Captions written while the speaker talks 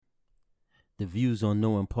The views on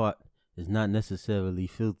No In Part is not necessarily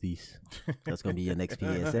filthy's. That's gonna be your next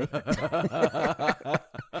PSA.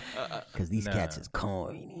 Because these cats is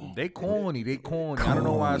corny. They corny. I don't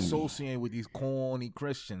know why I associate with these corny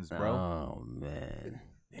Christians, bro. Oh man,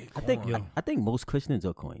 I I think most Christians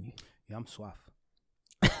are corny. Yeah, I'm suave.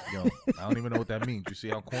 Yo, I don't even know what that means. You see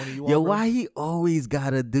how corny you are? Yo, bro? why he always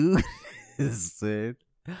gotta do this, man?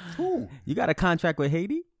 Who? You got a contract with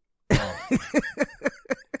Haiti?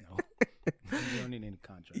 You don't need any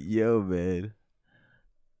contract. Yo, man.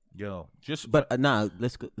 Yo, just But nah,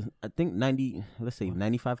 let's go. I think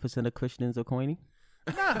 95% of Christians are corny.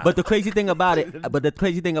 But the crazy thing about it,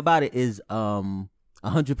 is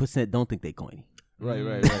 100% don't think they corny. Right.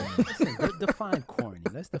 Listen, define corny.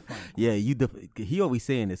 Let's define corny. Yeah, he always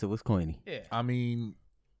saying this. So what's corny? Yeah. I mean,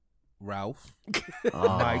 Ralph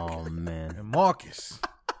Oh Mike. man. and Marcus.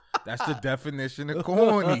 That's the definition of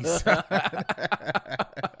cornies.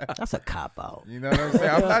 That's a cop out. You know what I'm saying?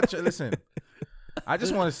 I'm not. Listen, I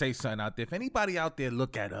just want to say something out there. If anybody out there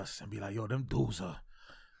look at us and be like, "Yo, them dudes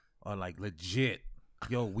are like legit."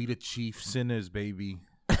 Yo, we the chief sinners, baby.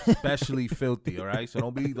 Especially filthy, all right. So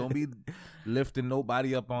don't be lifting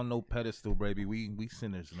nobody up on no pedestal, baby. We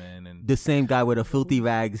sinners, man. And The same guy with a filthy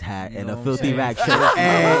rags hat and know a what I'm filthy saying? rag shirt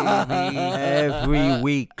every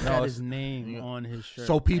week. Had his name on his shirt.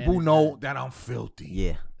 so people and his know hat. that I'm filthy.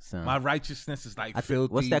 Yeah, son. My righteousness is like I think-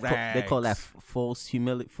 filthy. what's that? They call that rags. false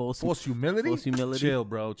humility. False humility. False humility. Chill,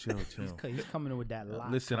 bro. Chill. He's coming in with that lie.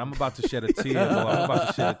 Listen, I'm about to shed a tear, bro. I'm about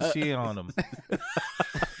to shed a tear on him.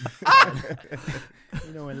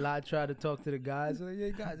 You know, when Lot tried to talk to the guys, like, yeah,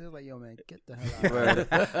 guys, they're like, yo, man, get the hell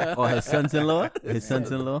out. Or his sons-in-law. His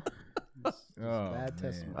sons-in-law. Oh, Bad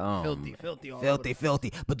testimony. Oh, Filthy. all over the-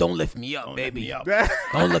 filthy. But don't lift me up, baby. me up.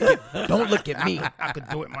 Don't look at me. I could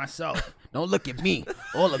do it myself. Don't look at me.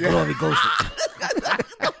 All the glory goes to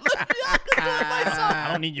I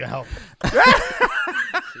don't need your help.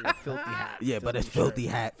 See, a filthy hat. yeah, but it's filthy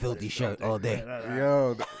hat, filthy shirt all day.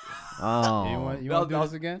 Yo, Oh, You want to That do was-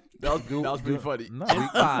 this again? That was pretty funny. no, you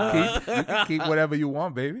can keep whatever you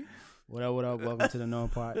want, baby. What up? Welcome to the known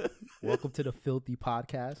part. Welcome to the Filthy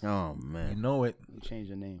Podcast. oh You man. know it. Change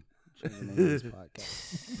your name. Change the name of this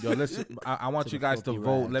podcast. Yo, listen. I want To you the guys to filthy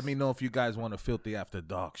vote. rags. Let me know if you guys want a Filthy After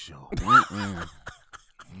Dark show. Mm-mm.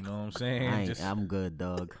 You know what I'm saying? I'm good,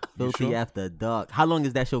 dog. You Filthy sure? After Dark. How long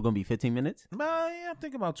is that show gonna be? 15 minutes? Yeah, I'm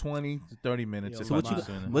thinking about 20 to 30 minutes. Yo, if So what I'm you-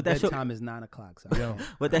 listening. what that show? Bedtime is 9 o'clock. So Yo,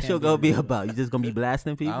 What that Can't show do gonna it. be about? You just gonna be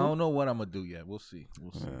blasting people? I don't know what I'm gonna do yet. We'll see.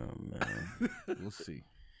 Oh, man. We'll see.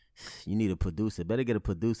 You need a producer. Better get a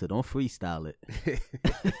producer. Don't freestyle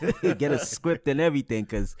it. Get a script and everything,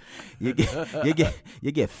 cause you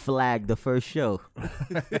get flagged the first show.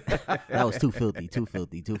 That was too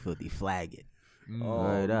filthy. Flag it.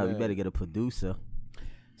 Word up. You man. better get a producer.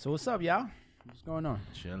 So what's up, y'all? What's going on?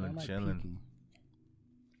 Chilling, Why am I chilling. peeking?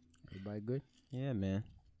 Everybody good? Yeah, man.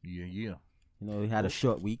 Yeah. You know, we had a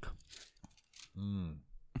short week.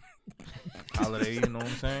 Holiday, you know what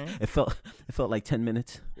I'm saying? It felt like 10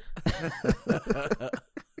 minutes.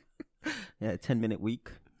 Yeah, 10-minute week.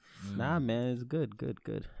 Nah, man, it's good.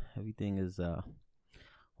 Everything is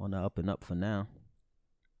on the up and up for now.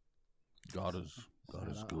 God is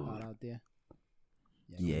good. Hot out there.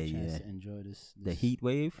 Yeah, get a chance yeah. to enjoy this The heat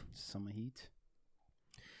wave. summer heat.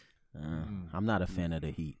 I'm not a fan of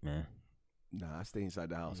the heat, man. Nah, I stay inside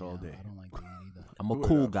the house all day. I don't like that either. I'm a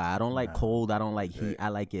cool guy. I don't like cold. I don't like heat. I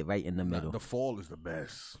like it right in the middle. The fall is the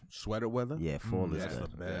best. Sweater weather? Yeah, fall is That's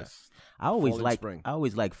good. the best. I always Fall and like spring. I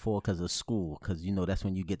always like fall because of school, because you know that's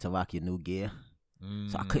when you get to rock your new gear.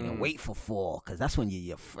 So I couldn't wait for fall because that's when you're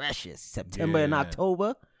your freshest. September and Yeah.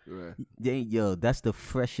 October. Right. Yo, that's the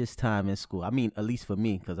freshest time in school. I mean, at least for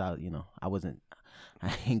me, because I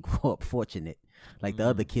ain't grow up fortunate like the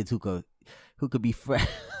other kids who could be fresh,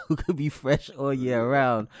 who could be fresh all year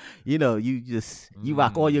round. You know, you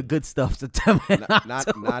rock all your good stuff September. And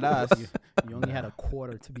Not us. You only had a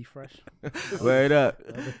quarter to be fresh. Word up.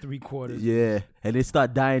 The other 3/4. Yeah, and it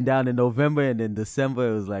start dying down in November, and then December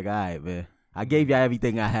it was like, all right, man, I gave y'all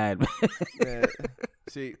everything I had, man. Man,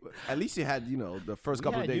 see, at least you had, the first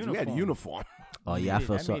couple of had days, we had uniform. uniform. Oh yeah, I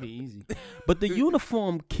felt that so. made it easy. But the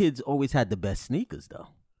uniform kids always had the best sneakers though,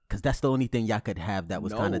 because that's the only thing y'all could have that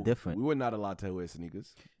was kind No, of different. We were not allowed to wear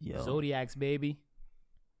sneakers. Yo, Zodiacs, baby.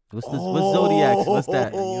 what's Zodiacs? What's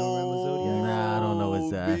that? You don't remember Zodiacs? Nah, I don't know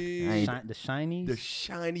what's that. I ain't- The shinies. The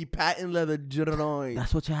shiny patent leather joint.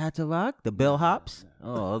 That's what you had to rock? The bell hops?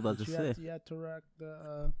 Oh, I was about to say. You had to rock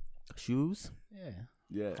the Shoes? yeah.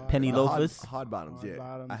 Yeah. Penny loafers? Hard bottoms, Hard yeah.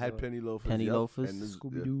 bottoms, I had penny loafers. Penny yep. loafers. And this-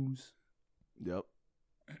 Scooby Doo's. Yep.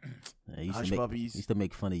 I used Hush to make, puppies. used to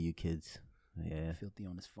make fun of you kids. Yeah. Filthy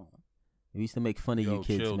on his phone. We used to make fun of you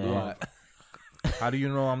kids, chill, man. dog. How do you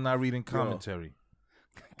know I'm not reading commentary?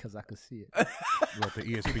 Because I could see it. What, the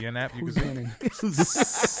ESPN app? You Who's can see? winning?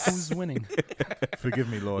 Who's winning? Forgive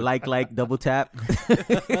me, Lord. Like, double tap,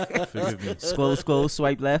 Forgive me. scroll,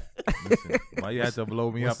 swipe left. Listen, why you had to blow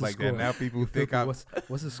me What's up the like score? that? Now people think I'm. What's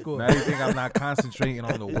the score? Now you think I'm not concentrating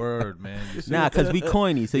on the word, man. You see? Nah, cause we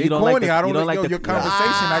corny, so They you don't corny. like. I don't, you don't like yo, the your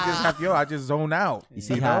conversation. I just zone out. You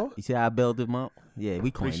see how I build them up? Yeah, we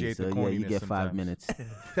corny. Appreciate the So yeah, you corniness get 5 sometimes. minutes.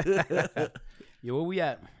 Yo, where we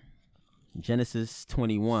at? Genesis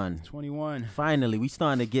 21. 21. Finally, we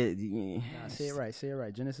starting to get Nah, say it right. Say it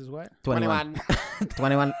right. Genesis what? 21.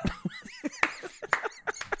 21.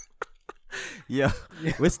 Yeah,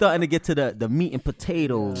 we're starting to get to the meat and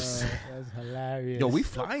potatoes. That's hilarious. Yo, we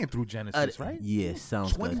flying through Genesis, right? Yeah,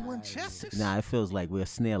 sounds good. 21 chapters. Nah, it feels like we're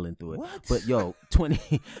snailing through it. What? But yo,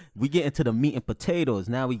 20. We get into the meat and potatoes.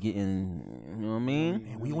 Now we getting. You know what I mean?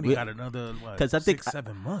 Man, we only got another 'cause I think-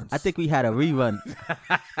 6-7 months. I think we had a rerun.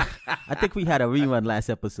 I think we had a rerun last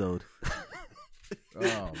episode.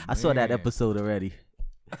 Oh, I saw that man. episode already.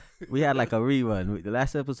 We had like a rerun. The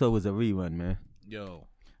last episode was a rerun, man. Yo,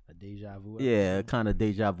 a deja vu. Yeah, episode. kind of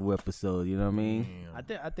deja vu episode. You know what I mean?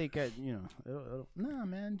 damn. I think nah,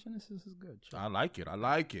 man, Genesis is good. Chill. I like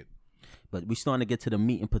it. But we starting to get to the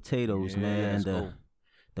meat and potatoes, Yeah, man. let's go.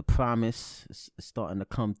 The promise is starting to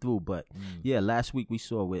come through. But yeah, last week we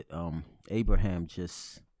saw with Abraham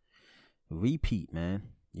just repeat, man.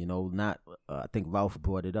 You know, not I think Ralph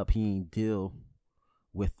brought it up. He ain't deal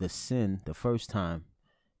with the sin the first time,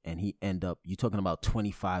 and he end up. You talking about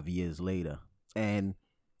 25 years later, and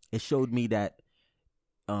it showed me that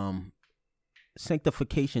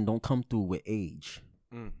sanctification don't come through with age.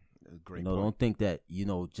 Great You know, point. don't think that, you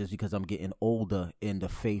know, just because I'm getting older in the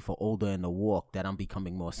faith or older in the walk that I'm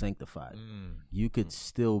becoming more sanctified. You could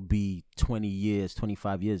still be 20 years,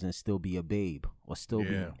 25 years and still be a babe or still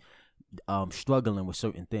be struggling with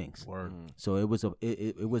certain things. Word. So it was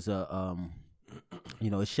a you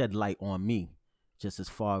know, it shed light on me just as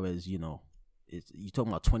far as, you know, you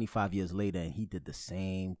talking about 25 years later and he did the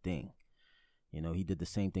same thing. You know, he did the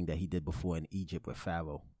same thing that he did before in Egypt with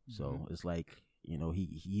Pharaoh. So it's like, you know,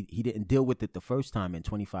 he didn't deal with it the first time, and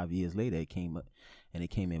 25 years later it came up, and it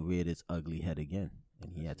came and reared its ugly head again,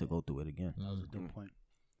 and he had to go through it again. That was a good point.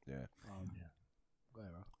 Yeah. Go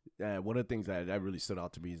ahead, bro. Yeah, one of the things that really stood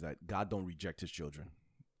out to me is that God don't reject his children.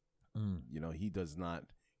 You know, he does not,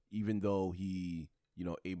 even though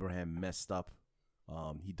Abraham messed up,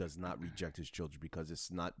 he does not reject his children because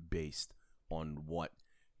it's not based on what,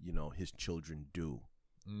 his children do.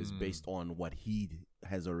 It's based on what he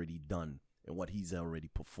has already done and what he's already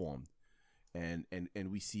performed. And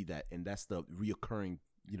we see that, and that's the reoccurring,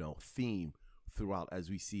 theme throughout as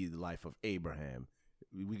we see the life of Abraham.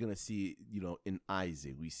 We're going to see it, in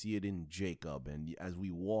Isaac. We see it in Jacob. And as we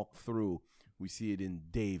walk through, we see it in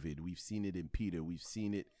David. We've seen it in Peter. We've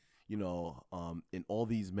seen it, in all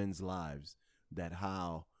these men's lives, that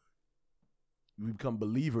how we become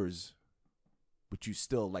believers, but you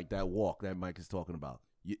still, like that walk that Mike is talking about.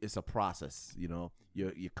 It's a process,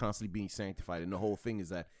 You're constantly being sanctified. And the whole thing is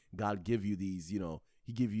that God give you these,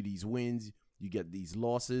 he give you these wins, you get these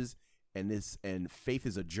losses, and faith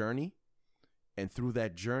is a journey. And through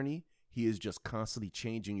that journey, he is just constantly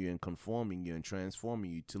changing you and conforming you and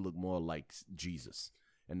transforming you to look more like Jesus.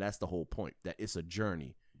 And that's the whole point, that it's a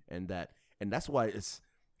journey. And that's why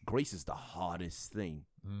grace is the hardest thing.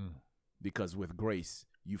 Because with grace,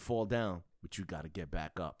 you fall down, but you got to get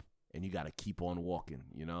back up and you got to keep on walking,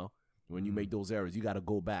 When you make those errors, you got to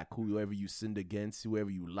go back. Whoever you sinned against, whoever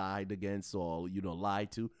you lied against or,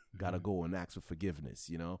 lied to, got to go and ask for forgiveness,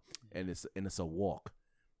 And it's a walk,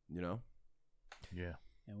 Yeah.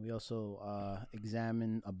 And we also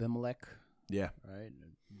examine Abimelech, Yeah. right?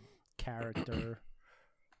 Character.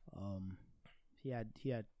 He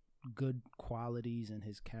had good qualities in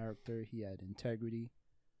his character. He had integrity.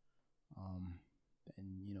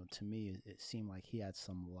 And to me, it seemed like he had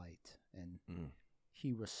some light, and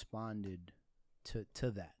he responded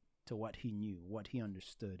to that, to what he knew, what he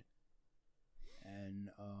understood. And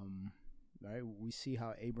right, we see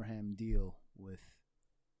how Abraham deal with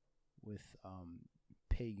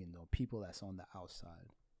pagan or people that's on the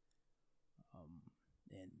outside.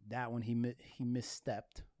 And that one he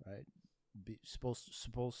misstepped, right?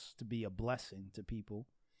 Supposed to be a blessing to people,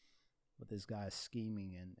 but this guy is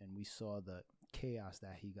scheming, and we saw the chaos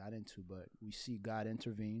that he got into. But we see God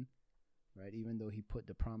intervene, right? Even though he put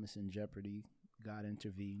the promise in jeopardy, God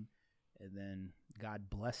intervened, and then God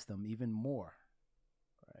blessed them even more.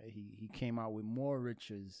 Right? He came out with more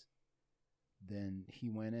riches than he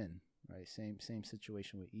went in. Right? Same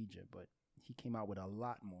situation with Egypt, but he came out with a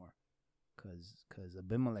lot more. because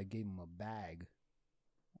Abimelech gave him a bag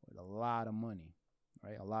with a lot of money,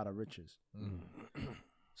 right? A lot of riches.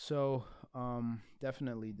 So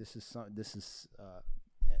definitely this is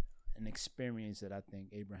an experience that I think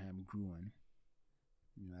Abraham grew in.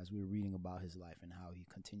 As we were reading about his life and how he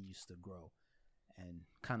continues to grow, and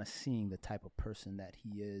kind of seeing the type of person that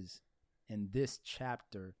he is in this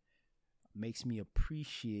chapter makes me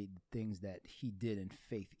appreciate the things that he did in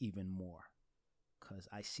faith even more, because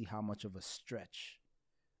I see how much of a stretch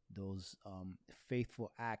those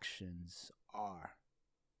faithful actions are.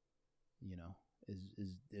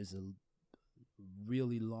 Is a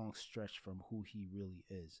really long stretch from who he really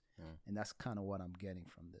is. And that's kind of what I'm getting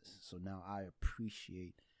from this. So now I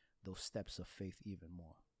appreciate those steps of faith even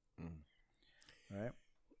more. All right.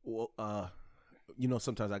 Well,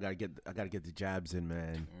 sometimes I gotta get the jabs in,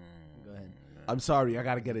 man. Go ahead. I'm sorry, I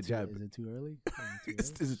gotta get a jab. Is it too early?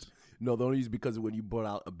 No, the only reason because when you brought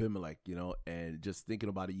out Abimelech, and just thinking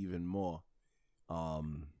about it even more,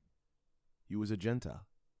 he was a Gentile,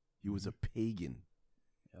 he was a pagan.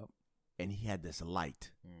 Yep. And he had this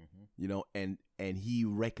light, and he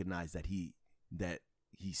recognized that he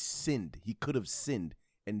sinned. He could have sinned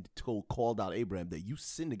and called out Abraham that you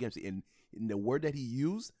sinned against me. And the word that he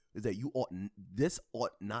used is that this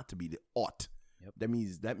ought not to be the ought. Yep.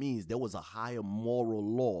 That means there was a higher moral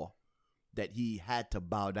law that he had to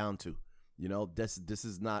bow down to. This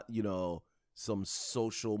is not, some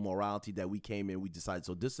social morality that we came in, we decided.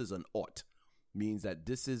 So this is an ought, means that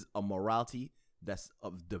this is a morality that's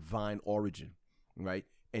of divine origin, right?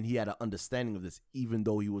 And he had an understanding of this, even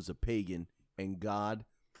though he was a pagan, and God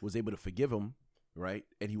was able to forgive him, right?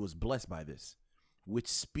 And he was blessed by this, which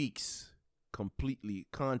speaks completely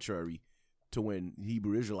contrary to when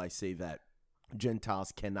Hebrew Israelites say that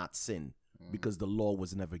Gentiles cannot sin because the law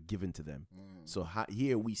was never given to them. So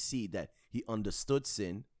here we see that he understood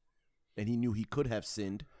sin, and he knew he could have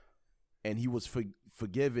sinned, and he was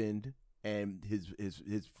forgiven, and his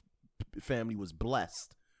family was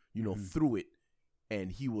blessed, through it.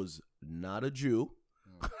 And he was not a Jew.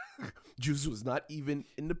 Jews was not even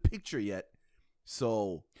in the picture yet.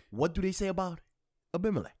 So what do they say about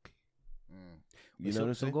Abimelech? You know what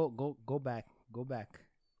I'm saying? So go back.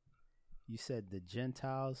 You said the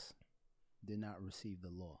Gentiles did not receive the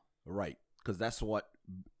law. Right. Because that's what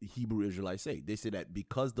Hebrew Israelites say. They say that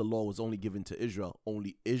because the law was only given to Israel,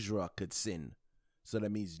 only Israel could sin. So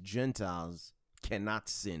that means Gentiles cannot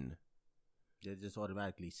sin. They're just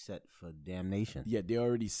automatically set for damnation. Yeah, they're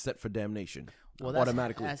already set for damnation. Well,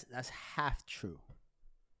 automatically. That's half true.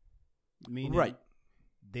 Meaning, right.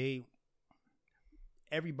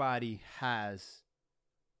 Everybody has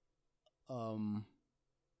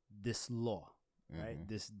this law, right?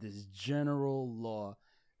 This general law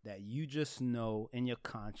that you just know in your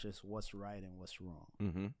conscience what's right and what's wrong.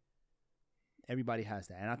 Mm-hmm. Everybody has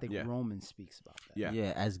that, and I think Romans speaks about that.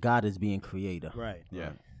 Yeah, as God is being creator. Right.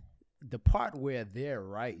 Yeah. The part where they're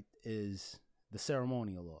right is the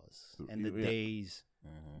ceremonial laws and the days.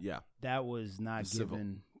 Yeah. That was not civil,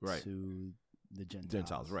 given right. to the Gentiles.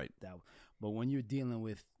 Gentiles, right. But when you're dealing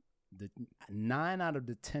with the 9 out of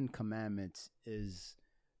the 10 commandments is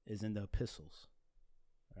in the epistles,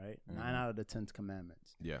 right? 9 out of the 10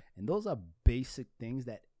 commandments. Yeah. And those are basic things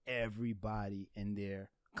that everybody in their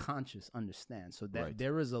conscious understands. So that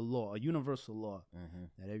there is a law, a universal law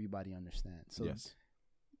that everybody understands. So yes.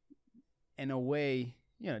 In a way,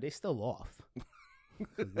 they're still off.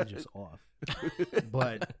 They're just off.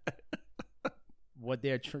 But what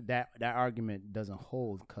they're that argument doesn't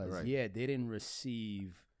hold, because they didn't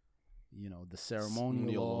receive the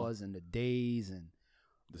ceremonial laws and the days and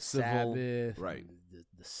the civil, Sabbath, right?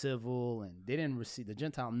 The civil, and they didn't receive. The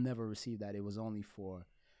Gentile never received that. It was only for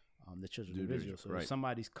the children of Israel. So if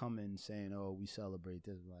somebody's coming saying, "Oh, we celebrate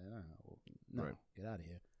this," like, no, get out of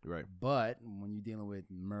here. Right. But when you're dealing with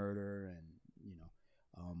murder and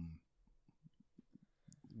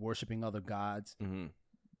worshiping other gods,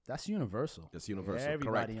 that's universal. That's universal.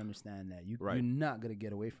 Everybody understand that. You're not gonna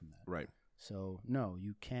get away from that. Right. So no,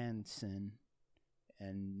 you can sin,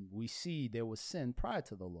 and we see there was sin prior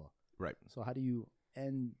to the law. Right. So how do you?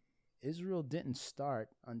 And Israel didn't start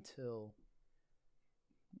until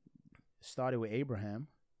started with Abraham,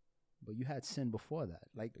 but you had sin before that.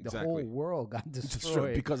 Like the whole world got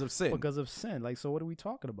destroyed because of sin. Because of sin. Like, so what are we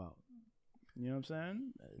talking about? You know what I'm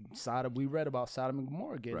saying? Sodom. We read about Sodom and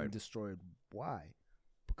Gomorrah getting destroyed. Why?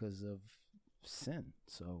 Because of sin.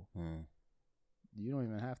 So you don't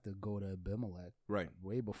even have to go to Abimelech. Right.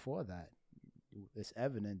 Way before that, it's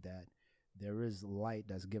evident that there is light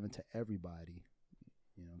that's given to everybody.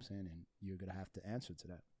 You know what I'm saying? And you're gonna have to answer to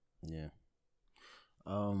that. Yeah.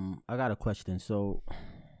 I got a question. So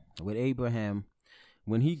with Abraham,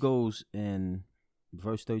 when he goes in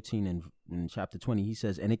verse 13 in chapter 20, he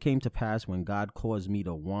says, "And it came to pass when God caused me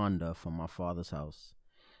to wander from my father's house,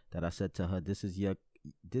 that I said to her, this is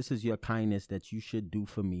your kindness that you should do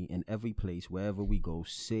for me in every place, wherever we go.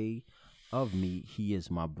 Say of me, he is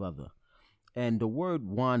my brother." And the word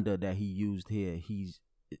wander that he used here,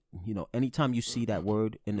 anytime you see that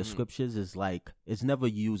word in the scriptures, is like, it's never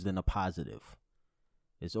used in a positive.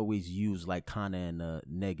 It's always used like kind of in a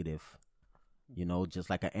negative, just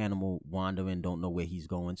like an animal wandering, don't know where he's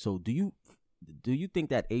going. So do you think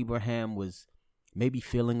that Abraham was maybe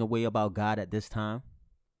feeling a way about God at this time?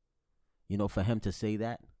 For him to say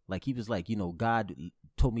that, like, he was like, God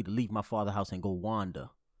told me to leave my father's house and go wander.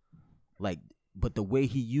 Like, but the way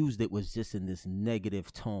he used it was just in this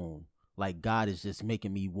negative tone. Like, God is just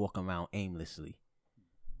making me walk around aimlessly.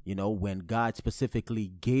 When God specifically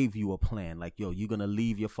gave you a plan, like, yo, you're going to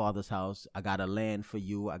leave your father's house. I got a land for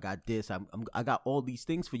you. I got this. I got all these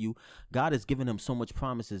things for you. God has given him so much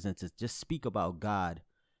promises, and to just speak about God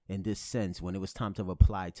in this sense, when it was time to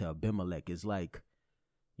reply to Abimelech, is like,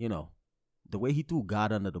 the way he threw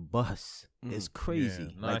God under the bus is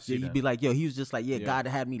crazy. Yeah. No, you'd be like, yo, he was just like, God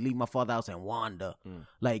had me leave my father's house and wander.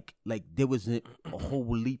 Like there was a whole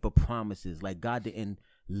leap of promises. Like, God didn't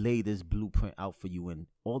lay this blueprint out for you, and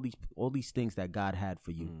all these things that God had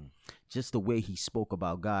for you. Just the way he spoke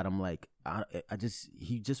about God, I'm like,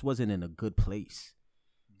 he just wasn't in a good place.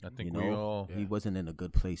 I think he wasn't in a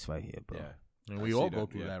good place right here, bro. Yeah. And we all go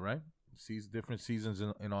through that, right? Sees different seasons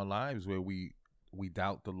in our lives where we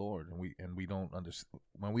doubt the Lord, and we don't understand.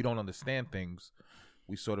 When we don't understand things,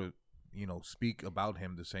 we sort of speak about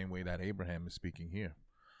him the same way that Abraham is speaking here.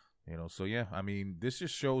 So yeah, I mean, this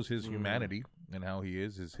just shows his humanity and how he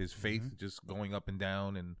is, his faith just going up and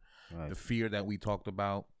down, and the fear that we talked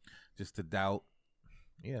about, just the doubt.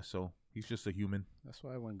 Yeah, so he's just a human. That's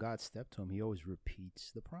why when God stepped to him, he always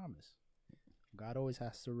repeats the promise. God always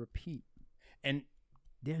has to repeat. And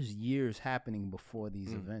there's years happening before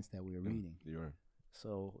these events that we're reading. You're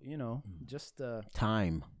So, just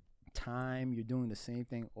time. You're doing the same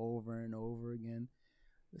thing over and over again.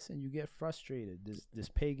 Listen, you get frustrated. This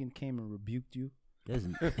pagan came and rebuked you.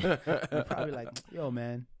 You're probably like, yo,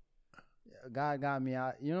 man, God got me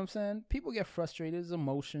out. You know what I'm saying? People get frustrated. It's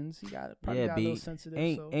emotions. He got a little sensitive.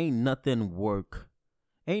 Ain't nothing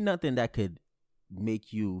that could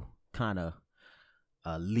make you kind of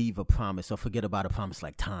leave a promise or forget about a promise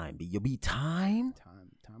like time. You'll be time.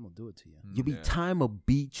 Time will do it to you. You'll be time will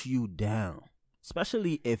beat you down,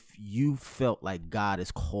 especially if you felt like God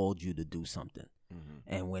has called you to do something.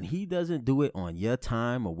 And when he doesn't do it on your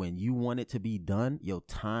time, or when you want it to be done,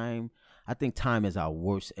 I think time is our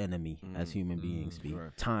worst enemy as human beings.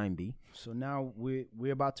 Right. Time be. So now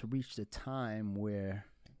we're about to reach the time where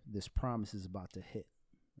this promise is about to hit,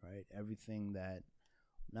 right?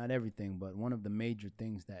 Not everything, but one of the major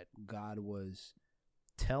things that God was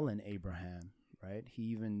telling Abraham, right? He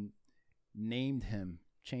even named him,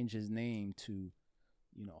 changed his name to,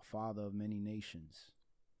 father of many nations.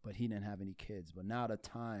 But he didn't have any kids. But now the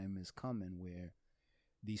time is coming where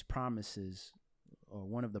these promises, or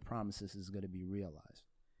one of the promises, is going to be realized.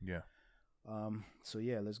 Yeah. So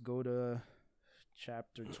let's go to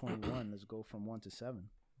chapter 21. Let's go from 1 to 7.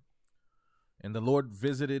 And the Lord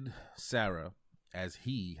visited Sarah as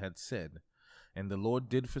he had said, and the Lord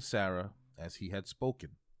did for Sarah as he had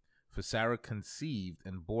spoken. For Sarah conceived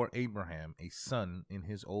and bore Abraham a son in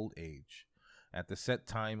his old age, at the set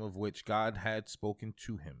time of which God had spoken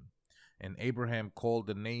to him. And Abraham called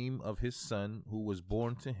the name of his son who was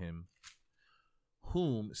born to him,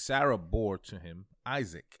 whom Sarah bore to him,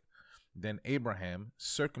 Isaac. Then Abraham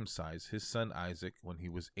circumcised his son Isaac when he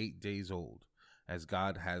was 8 days old, as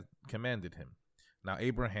God had commanded him. Now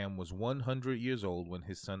Abraham was 100 years old when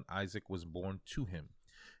his son Isaac was born to him.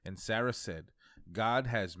 And Sarah said, God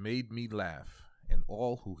has made me laugh, and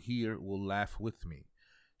all who hear will laugh with me.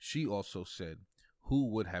 She also said, who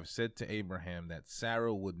would have said to Abraham that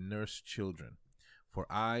Sarah would nurse children? For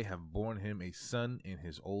I have borne him a son in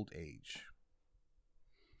his old age.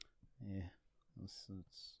 Yeah, let's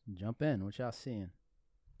jump in. What y'all seeing?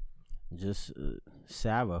 Just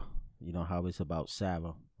Sarah, how it's about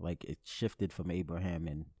Sarah. Like, it shifted from Abraham,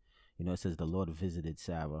 and it says the Lord visited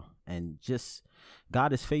Sarah, and just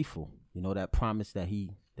God is faithful. That promise that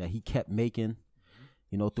he kept making,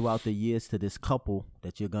 throughout the years to this couple,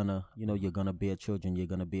 that you're gonna bear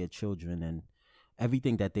children, and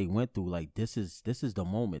everything that they went through. Like, this is the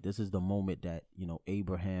moment. This is the moment that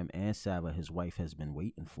Abraham and Sarah, his wife, has been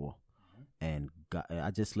waiting for. And God, I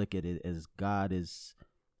just look at it as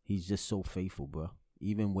he's just so faithful, bro.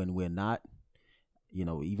 Even when we're not, You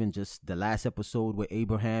know, even just the last episode with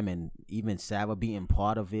Abraham and even Sarah being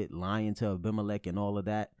part of it, lying to Abimelech and all of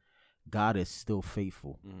that, God is still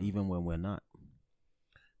faithful, even when we're not.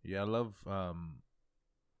 Yeah, I love,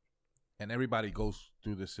 and everybody goes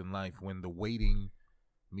through this in life when the waiting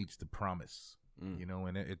meets the promise, you know,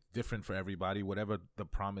 and it's different for everybody. Whatever the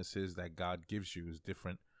promise is that God gives you is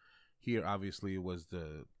different. Here, obviously, it was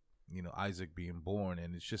Isaac being born,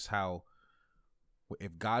 and it's just how,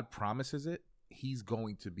 if God promises it, he's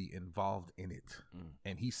going to be involved in it.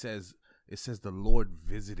 And it says the Lord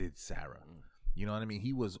visited Sarah. You know what I mean?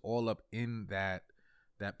 He was all up in that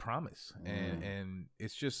promise. And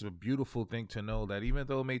it's just a beautiful thing to know that even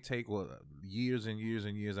though it may take years and years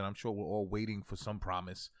and years, and I'm sure we're all waiting for some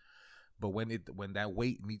promise, but when that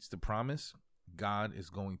wait meets the promise, God is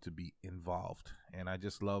going to be involved. And I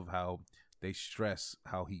just love how they stress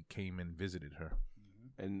how he came and visited her.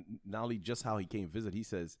 And not only just how he came visit, he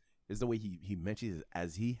says, is the way he mentions it,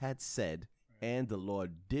 as he had said, and the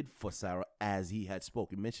Lord did for Sarah as he had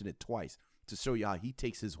spoken. He mentioned it twice to show you how he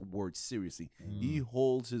takes his word seriously. He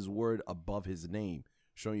holds his word above his name,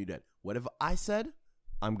 showing you that whatever I said,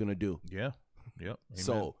 I'm going to do. Yeah. Yep. Amen.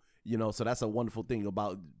 So, so that's a wonderful thing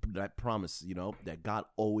about that promise, that God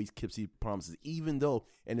always keeps his promises, even though,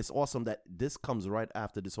 and it's awesome that this comes right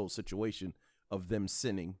after this whole situation of them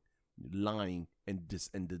sinning, lying, and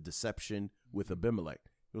the deception with Abimelech.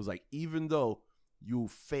 It was like, even though you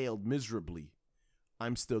failed miserably,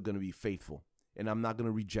 I'm still going to be faithful, and I'm not going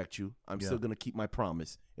to reject you. I'm still going to keep my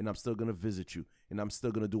promise, and I'm still going to visit you, and I'm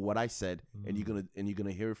still going to do what I said, and you're going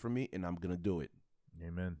to hear it from me, and I'm going to do it.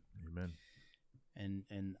 Amen. Amen.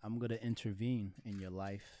 And I'm going to intervene in your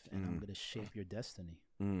life, and I'm going to shape your destiny.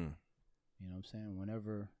 You know what I'm saying?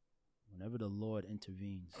 Whenever the Lord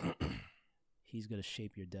intervenes, he's going to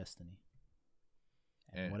shape your destiny.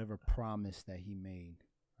 And whatever promise that he made,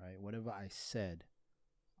 right? Whatever I said,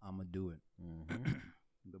 I'm going to do it.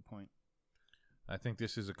 Good point. I think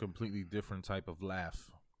this is a completely different type of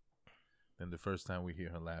laugh than the first time we hear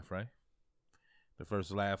her laugh, right? The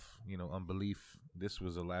first laugh, unbelief. This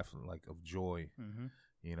was a laugh like of joy,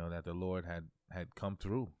 that the Lord had come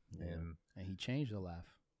through. Yeah. And he changed the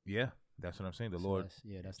laugh. Yeah, that's what I'm saying. The Lord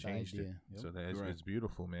that's changed the idea. it. Yep. So it's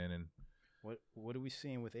beautiful, man. And what are we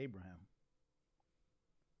seeing with Abraham?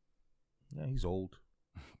 Yeah, he's old.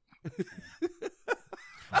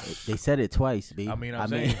 They said it twice, B. I mean,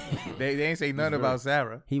 they ain't say nothing about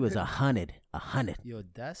Sarah. He was 100. Yo,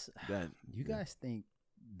 that's that. You guys think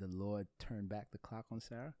the Lord turned back the clock on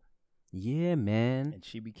Sarah? Yeah, man. And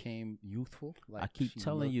she became youthful. Like I keep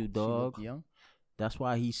telling you, she dog. looked young. That's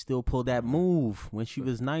why he still pulled that move when she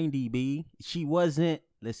was 90, B. She wasn't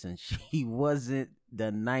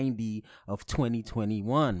the 90 of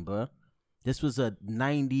 2021, bruh. This was a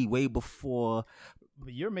 90 way before.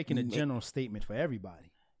 But you're making a general statement for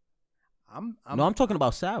everybody. I'm talking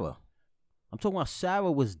about Sarah. I'm talking about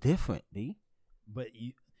Sarah was different, B. But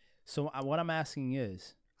what I'm asking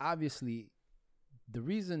is, obviously, the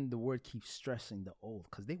reason the word keeps stressing the old,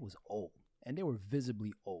 because they was old, and they were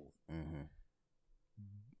visibly old. Mm-hmm.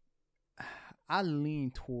 I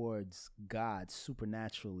lean towards God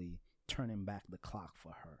supernaturally turning back the clock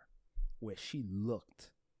for her, where she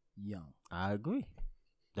looked young. I agree.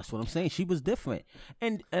 That's what I'm saying. She was different.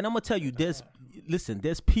 And I'm going to tell you, there's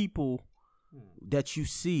people that you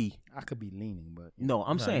see. I could be leaning, but. No,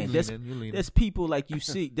 I'm saying there's people like you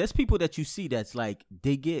see. There's people that you see that's like,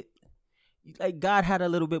 they get, like God had a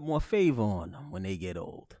little bit more favor on them when they get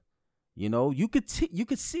old. You could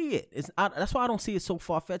see it. That's why I don't see it so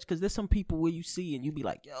far-fetched, because there's some people where you see and you be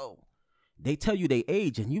like, yo, they tell you they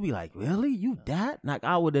age and you be like, really? You that? Like,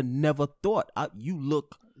 I would have never thought. You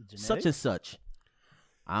look genetics? Such and such.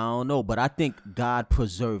 I don't know, but I think God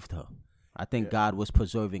preserved her. I think God was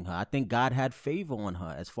preserving her. I think God had favor on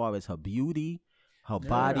her as far as her beauty, her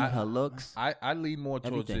body, her looks. I lean more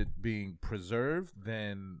towards everything. it being preserved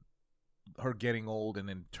than her getting old and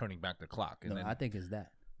then turning back the clock. And I think it's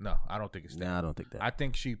that. No, I don't think it's that. No, I don't think that. I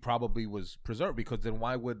think she probably was preserved, because then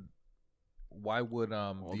why would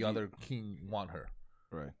the other king want her?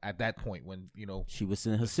 Right. At that point, when she was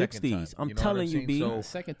in her 60s. I'm you know telling what I'm you, B. saying? So the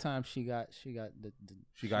second time she got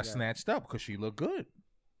snatched up because she looked good.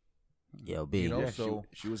 Yo, B. So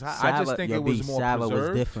she was hot. I just think it was more Sarah preserved.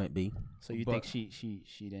 was different, B. So you think she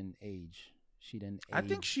didn't age? She didn't age. I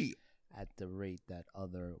think she at the rate that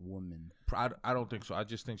other women. I don't think so. I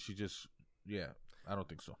just think she just. Yeah, I don't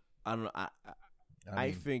think so. I don't know.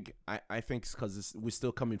 I think because we're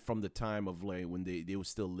still coming from the time of like when they were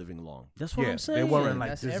still living long. That's what I'm saying. They weren't like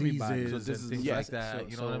That's diseases everybody. and So this is- things yeah. like that.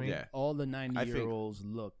 You know what I mean? Yeah. All the I think- 90-year-olds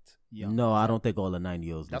looked young. No, I don't think all the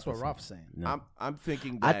 90-year-olds. That's look what the Ralph's same. saying. No. I'm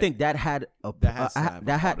thinking. I think that had a that has to have a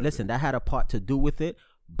that part had of listen, it. that had a part to do with it,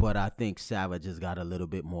 but I think Sarah just got a little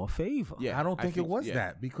bit more favor. Yeah, I don't think it was yeah.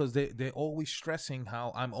 that because they're always stressing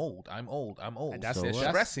how I'm old. I'm old. I'm old. And that's, So they're what?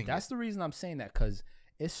 stressing. that's the reason I'm saying that, because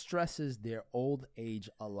it stresses their old age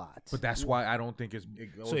a lot. But that's why I don't think it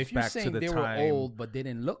goes so if you're back to saying the they time. were old but they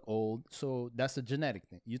didn't look old, so that's a genetic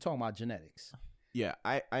thing. You're talking about genetics. Yeah,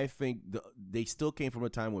 I think they still came from a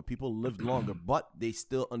time where people lived longer, but they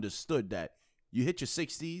still understood that you hit your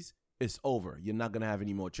 60s, it's over. You're not gonna have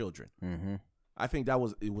any more children. Mm-hmm. I think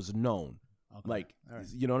it was known. Okay. Like, All right.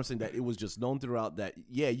 you know what I'm saying? That it was just known throughout that,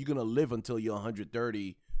 yeah, you're going to live until you're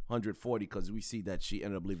 130, 140, because we see that she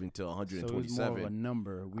ended up living till So it's more of 127. a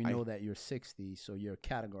number. We know that you're 60, so you're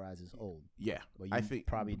categorized as old. Yeah. But you I think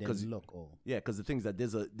probably because, didn't look old. yeah, because the thing is that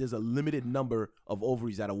there's a limited number of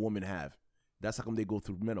ovaries that a woman have. That's how come they go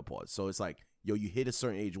through menopause. So it's like, yo, you hit a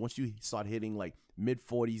certain age. Once you start hitting like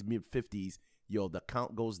mid-40s, mid-50s, yo, the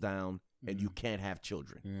count goes down and you can't have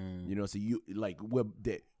children. You know, so you like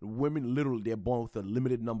women literally they're born with a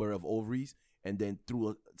limited number of ovaries, and then through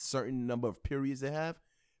a certain number of periods they have,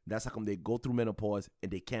 that's how come they go through menopause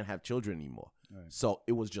and they can't have children anymore. Right. So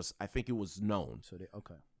it was just, I think it was known. So they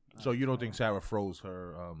okay. So you don't think Sarah froze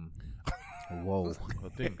her Whoa. her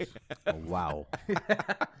things? Oh, wow.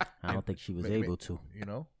 I don't think she was able to. You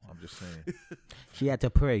know, I'm just saying. She had to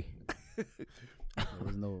pray. There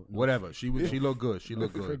was no Whatever. She looked good. She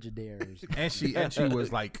looked good. Frigidaires. And she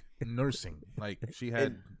was like nursing. Like she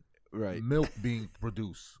had Right. milk being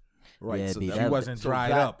produced. Right. Yeah, She that- wasn't so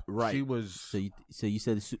dried that- up. right. She was. So you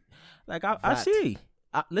said like I That. see.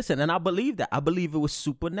 Listen, and I believe that. I believe it was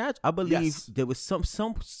supernatural. I believe Yes. there was some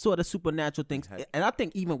sort of supernatural things, and I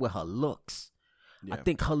think even with her looks, I Yeah.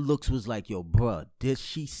 think her looks was like, yo, bruh,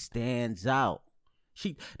 she stands out.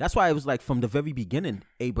 That's why it was like from the very beginning,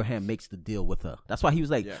 Abraham makes the deal with her. That's why he was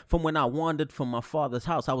like, Yeah. from when I wandered from my father's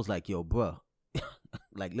house, I was like, yo, bruh,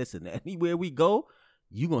 like, listen, anywhere we go,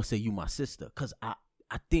 you gonna say you my sister, cause I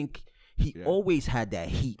think he Yeah. always had that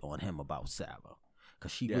heat on him about Sarah,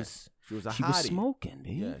 cause she Yes. She was a she was hottie. smoking,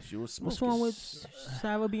 dude. Yeah, she was smoking. What's wrong with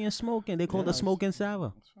Sarah being smoking? They called her smoking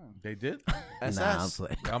Sarah. They did. SS? Nah, I'm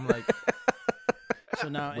playing. I'm like, So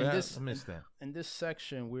now in well, this I missed that. in this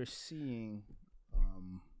section, we're seeing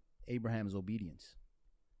Abraham's obedience.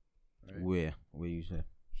 Right? Where you say?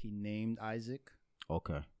 He named Isaac,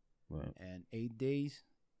 Okay, right. and 8 days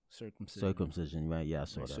circumcision. Circumcision, right? Yeah, I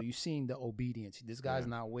saw Right, that. so you're seeing the obedience. This guy's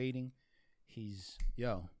not waiting. He's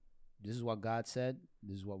this is what God said.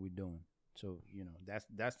 This is what we're doing. So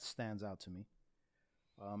that stands out to me.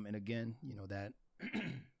 And again, that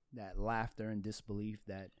that laughter and disbelief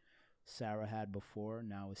that Sarah had before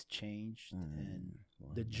now is changed, and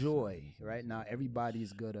the joy. Right now,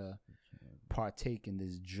 everybody's gonna partake in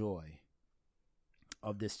this joy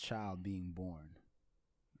of this child being born.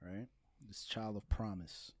 Right, this child of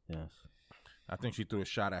promise. Yes. I think she threw a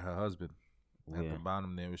shot at her husband at Yeah. the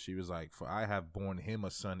bottom there, where she was like, "For I have borne him a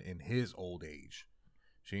son in his old age."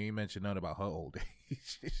 She ain't mentioned nothing about her old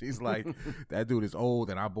age. She's like, "That dude is old,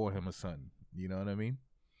 and I bore him a son." You know what I mean?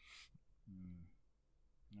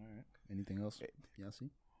 All right. Anything else? Y'all see?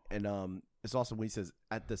 And it's also when he says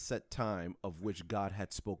at the set time of which God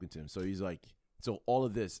had spoken to him. So he's like, so all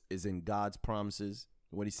of this is in God's promises.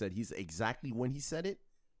 What he said, he's exactly when he said it,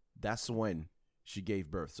 that's when she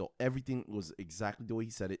gave birth. So everything was exactly the way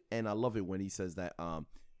he said it. And I love it when he says that,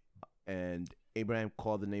 and Abraham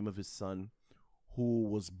called the name of his son who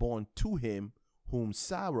was born to him, whom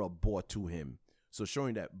Sarah bore to him. So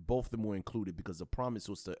showing that both of them were included, because the promise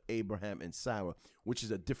was to Abraham and Sarah, which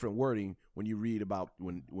is a different wording when you read about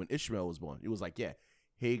when Ishmael was born. It was like, yeah,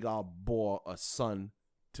 Hagar bore a son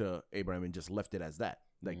to Abraham and just left it as that.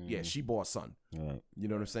 Like, yeah, she bore a son. Right. You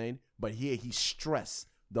know what I'm saying? But here he stressed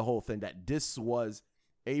the whole thing that this was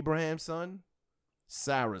Abraham's son,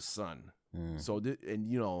 Sarah's son. So,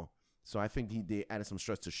 so I think they added some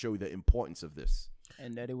stress to show you the importance of this.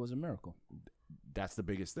 And that it was a miracle. That's the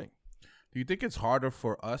biggest thing. Do you think it's harder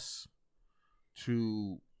for us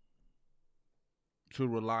to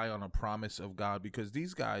rely on a promise of God? Because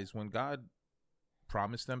these guys, when God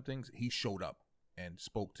promised them things, he showed up and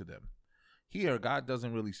spoke to them. Here, God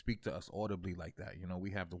doesn't really speak to us audibly like that.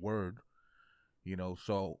 We have the word,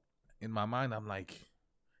 so in my mind, I'm like,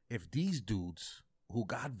 if these dudes who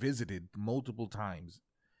God visited multiple times,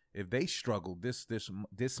 if they struggled this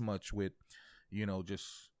much with,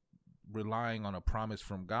 just relying on a promise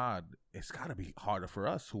from God, it's got to be harder for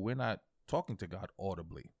us who we're not talking to God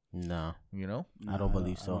audibly. No, You know? I don't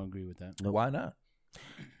believe so. I don't agree with that Nope. Why not?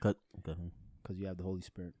 Good. because you have the Holy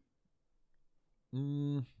Spirit.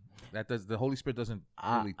 That does the Holy Spirit doesn't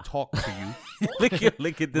Ah. really talk to you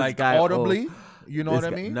look at this like guy audibly. You know This what I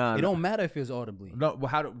guy- mean? Nah, It nah. don't matter if it's audibly. No, but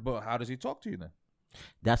how does he talk to you then?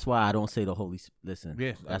 That's why I don't say the Holy. Listen,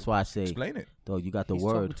 Yeah, that's why I say, Explain it. though, you got the He's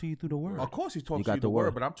word. talking to you through the word. Of course, he talks You to got you the the word,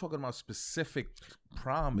 word. but I'm talking about specific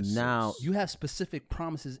promises. Now- You have specific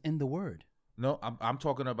promises in the word. no, I'm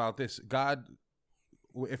talking about this. God,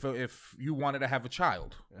 if you wanted to have a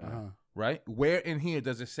child, right? Where in here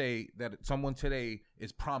does it say that someone today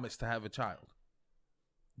is promised to have a child?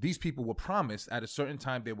 These people were promised at a certain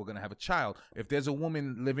time they were going to have a child. If there's a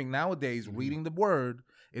woman living nowadays reading the word,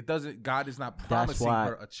 it doesn't. God is not That's promising why.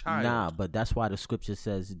 her a child. Nah, but that's why the scripture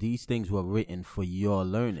says these things were written for your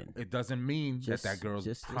learning. It doesn't mean that girl's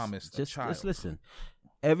promised a child. Just listen.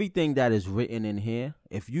 Everything that is written in here,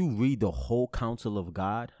 if you read the whole counsel of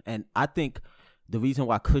God, and I think the reason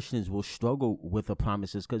why Christians will struggle with the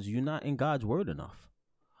promise is because you're not in God's word enough.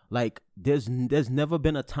 Like there's never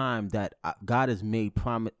been a time that God has made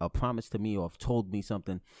a promise to me or have told me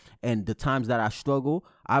something, and the times that I struggle,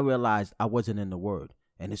 I realized I wasn't in the word.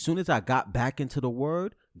 And as soon as I got back into the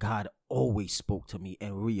word, God always spoke to me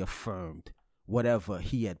and reaffirmed whatever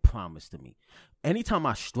he had promised to me. Anytime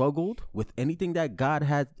I struggled with anything that God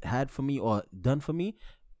had for me or done for me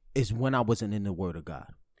is when I wasn't in the word of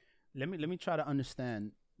God. Let me try to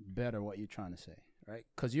understand better what you're trying to say, right?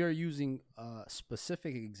 Because you're using a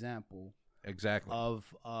specific example Exactly.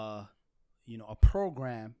 of a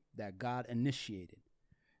program that God initiated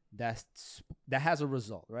that has a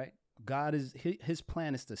result, right? God is his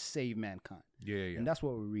plan is to save mankind. Yeah. And that's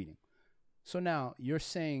what we're reading. So now you're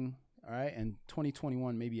saying, all right, in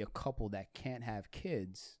 2021, maybe a couple that can't have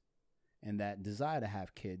kids and that desire to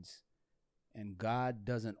have kids, and God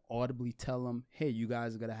doesn't audibly tell them, hey, you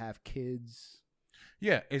guys are going to have kids.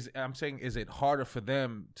 Yeah, I'm saying, is it harder for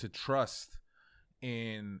them to trust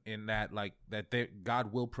in that, like that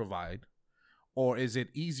God will provide, or is it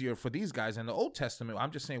easier for these guys in the Old Testament?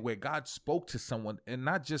 I'm just saying where God spoke to someone, and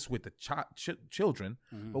not just with the children,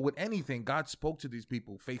 but with anything. God spoke to these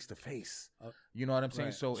people face to face. You know what I'm saying?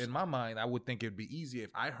 Right. So in my mind, I would think it'd be easier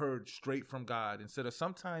if I heard straight from God instead of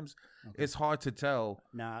sometimes it's hard to tell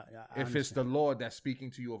Now, if it's the Lord that's speaking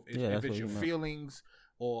to you, if that's it's what your you meant. feelings,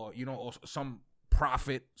 or or some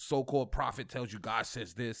prophet, so-called prophet, tells you God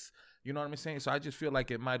says this. You know what I'm saying? So I just feel like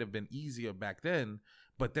it might have been easier back then,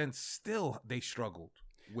 but then still they struggled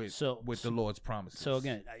with the Lord's promises. So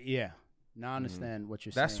again, now I understand what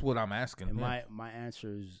you're That's saying. what I'm asking. And yeah. my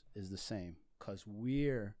answer is the same, because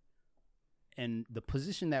we're in the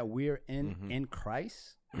position that we're in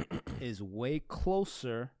Christ is way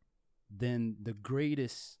closer than the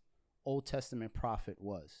greatest Old Testament prophet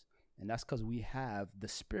was. And that's because we have the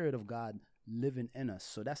Spirit of God living in us.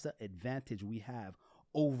 So that's the advantage we have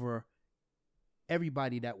over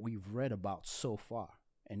everybody that we've read about so far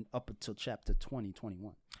and up until chapter 20,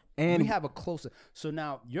 21. And we have a closer. So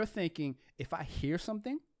now you're thinking, if I hear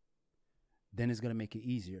something, then it's going to make it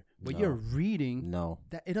easier. But No. you're reading no,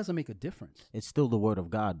 that it doesn't make a difference. it's still the word of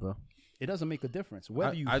God, bro. It doesn't make a difference.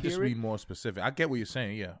 Whether you I hear just it, be more specific. I get what you're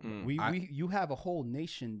saying. Yeah. you have a whole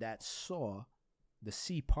nation that saw the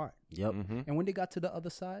sea part. Yep. And when they got to the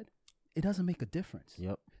other side, it doesn't make a difference.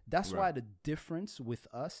 Yep. That's why the difference with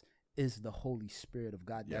us is the Holy Spirit of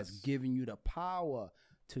God that's giving you the power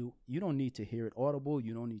to, you don't need to hear it audible.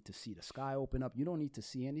 You don't need to see the sky open up. You don't need to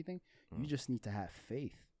see anything. You just need to have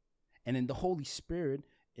faith. And then the Holy Spirit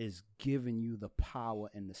is giving you the power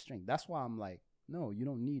and the strength. That's why I'm like, no, you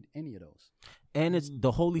don't need any of those. And it's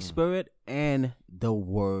the Holy Spirit and the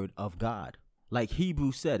word of God. Like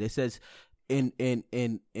Hebrews said, it says in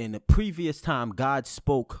the previous time, God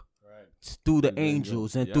spoke through the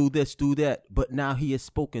angels and through this, through that. But now he has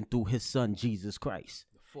spoken through his son, Jesus Christ.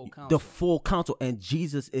 The full counsel. And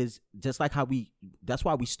Jesus is just like that's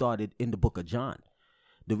why we started in the book of John.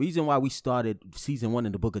 The reason why we started season 1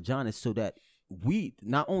 in the book of John is so that we,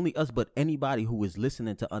 not only us, but anybody who is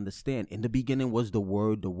listening to understand. In the beginning was the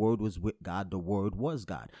Word was with God, the Word was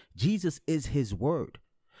God. Jesus is his word.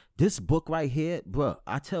 This book right here, bro,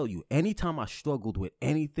 I tell you, anytime I struggled with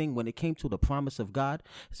anything when it came to the promise of God,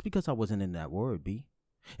 it's because I wasn't in that word, B.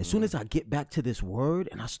 As soon as I get back to this word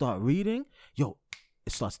and I start reading, it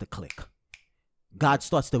starts to click. God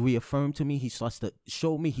starts to reaffirm to me. He starts to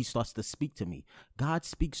show me. He starts to speak to me. God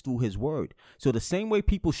speaks through his word. So the same way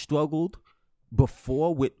people struggled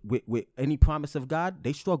before with any promise of God,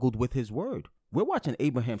 they struggled with his word. We're watching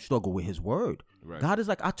Abraham struggle with his word. Right. God is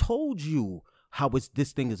like, I told you how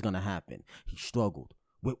this thing is going to happen. He struggled.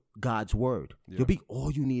 with God's word. Yeah. You'll be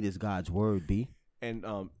all you need is God's word, B. And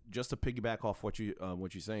just to piggyback off what you're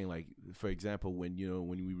saying, like for example, when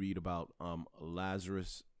we read about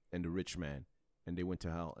Lazarus and the rich man, and they went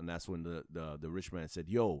to hell, and that's when the rich man said,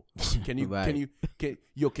 "Yo, can you Right.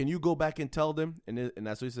 can you go back and tell them?" And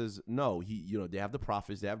that's what he says. No, they have the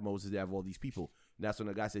prophets, they have Moses, they have all these people. And that's when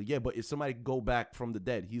the guy said, "Yeah, but if somebody go back from the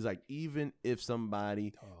dead," he's like, "Even if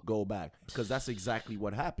somebody go back," because that's exactly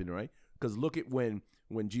what happened, right? Because look at when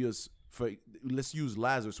Jesus, let's use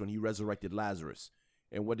Lazarus, when he resurrected Lazarus,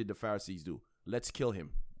 and what did the Pharisees do? Let's kill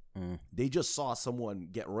him. They just saw someone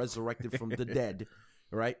get resurrected from the dead,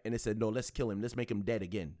 right? And they said, no, let's kill him. Let's make him dead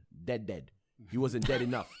again. Dead. He wasn't dead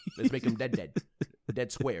enough. Let's make him dead.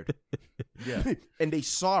 Dead squared. Yeah. And they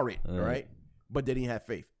saw it, right? But they didn't have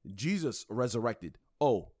faith. Jesus resurrected.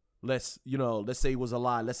 Oh, let's say he was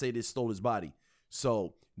alive. Let's say they stole his body.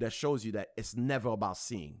 So that shows you that it's never about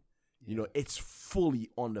seeing. It's fully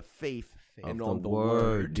on the faith and Of on the the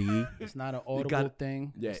word. D. It's not an audible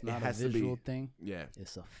thing. Yeah, it's it not a has to be. visual thing. Yeah.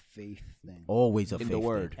 It's a faith thing. Always a In faith the thing.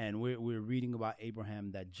 word. And we're reading about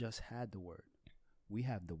Abraham that just had the word. We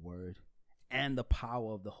have the word and the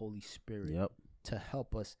power of the Holy Spirit Yep. to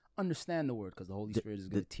help us understand the word, because the Holy Spirit is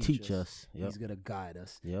going to teach teach us. Yep. He's going to guide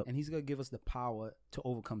us. Yep. And he's going to give us the power to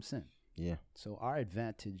overcome sin. Yeah. So our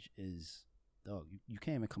advantage is, dog, you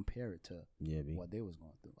can't even compare it to Yeah, B. what they was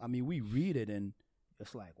going through. I mean, we read it and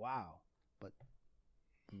it's like, wow. But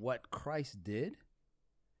what Christ did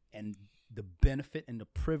and the benefit and the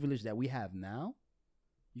privilege that we have now,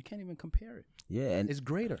 you can't even compare it. Yeah, and It's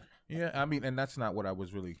greater. Yeah, I mean, and that's not what I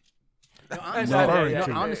was really. No, I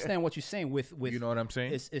understand what you're saying with You know what I'm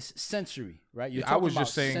saying? it's sensory, right? You're I talking was about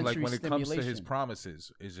just saying, like, sensory when it comes to his stimulation.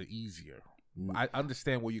 promises, is it easier? I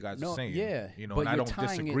understand what you guys are saying. Yeah, and but I you're don't tying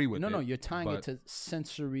disagree it, with it. No, you're tying it but- to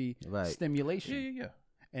sensory Right. stimulation. Yeah.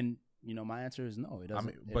 And my answer is no. It doesn't. I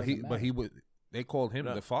mean, it but doesn't matter. he would. They called him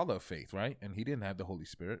the father of faith, right? And he didn't have the Holy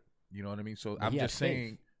Spirit. You know what I mean? So I'm he had just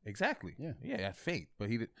saying, exactly. Yeah. he had faith, but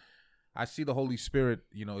he did. I see the Holy Spirit.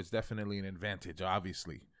 It's definitely an advantage,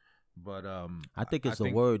 obviously. But I think it's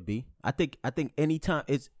the word, B. I think anytime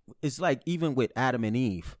it's like even with Adam and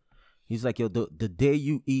Eve, he's like, yo, the day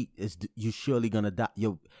you eat is you surely gonna die.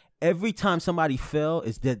 Yo, every time somebody fell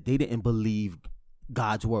is that they didn't believe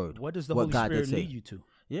God's word. What does the what Holy God Spirit did say. lead you to?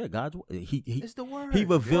 Yeah, God's he It's the word. He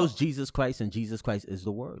reveals Jesus Christ, and Jesus Christ is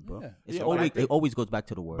the word, bro. Yeah. It's Yeah, but I always think- it always goes back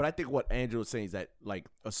to the word. But I think what Andrew was saying is that, like,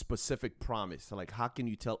 a specific promise. Like, how can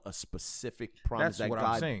you tell a specific promise That's that what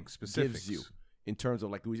God I'm saying. Specifics. gives you in terms of,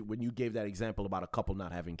 like, when you gave that example about a couple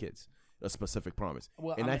not having kids, a specific promise.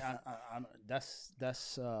 Well, and I that's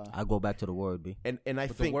I go back to the word, B. I But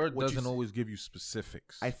think the word what you doesn't s- always give you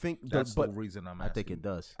specifics. I think that's but the reason I'm I asking. think it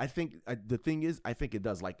does. I think the thing is, I think it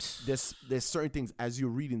does. Like, there's certain things as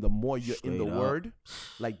you're reading, the more you're in the Straight up. word,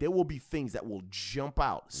 like there will be things that will jump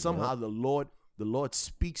out. Somehow the Lord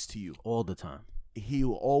speaks to you. All the time. He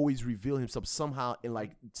will always reveal himself somehow in,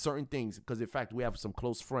 like, certain things. Because in fact, we have some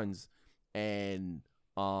close friends, and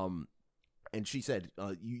she said,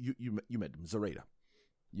 you met them, Zareta,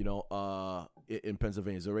 in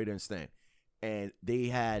Pennsylvania, Zareta and Stan, and they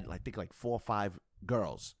had, I think, like 4 or 5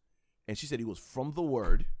 girls, and she said he was from the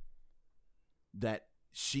word that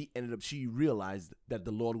she realized that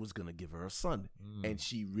the Lord was gonna give her a son, and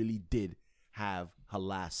she really did have her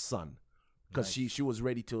last son, because she was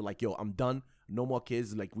ready to, like, yo, I'm done, no more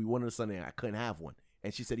kids. Like, we wanted a son and I couldn't have one,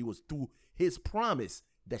 and she said he was through his promise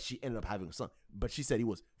that she ended up having a son. But she said he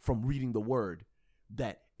was from reading the word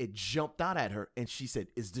that it jumped out at her, and she said,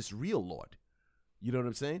 "Is this real, Lord?" You know what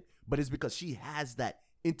I'm saying? But it's because she has that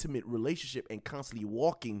intimate relationship and constantly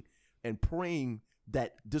walking and praying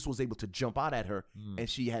that this was able to jump out at her, and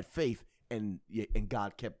she had faith, and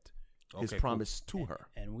God kept his Okay, promise to her.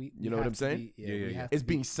 and we You know what have I'm to saying? be- Yeah. we have to It's be-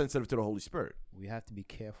 being sensitive to the Holy Spirit. we have to be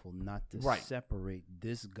careful not to Right. separate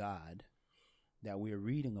this God that we're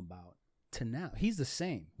reading about to now. He's the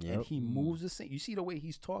same, and Yep. he moves the same. You see the way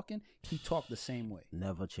he's talking? He talked the same way.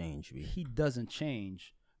 Never change, B. He doesn't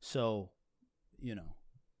change. So,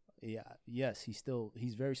 yes,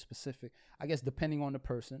 he's very specific. I guess depending on the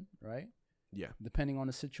person, right? Yeah. Depending on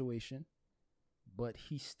the situation, but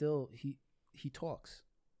he talks.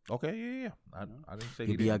 Okay, yeah. I didn't say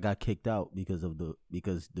he Maybe I didn't. got kicked out because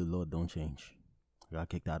the Lord don't change. I got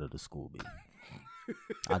kicked out of the school, B.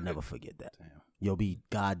 I'll never forget that. Damn. Yo, B,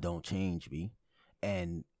 God don't change, B.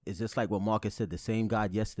 And it's just like what Marcus said, the same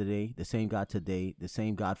God yesterday, the same God today, the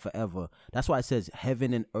same God forever. That's why it says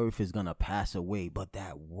heaven and earth is going to pass away. But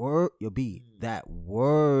that word, yo, B, that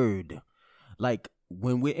word, like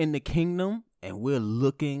when we're in the kingdom and we're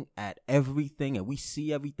looking at everything and we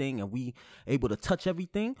see everything and we able to touch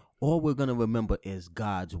everything, all we're going to remember is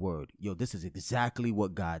God's word. Yo, this is exactly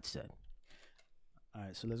what God said. All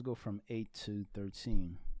right, so let's go from 8 to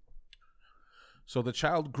 13. So the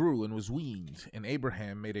child grew and was weaned, and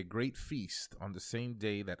Abraham made a great feast on the same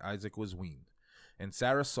day that Isaac was weaned. And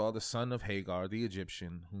Sarah saw the son of Hagar the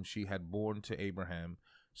Egyptian, whom she had borne to Abraham,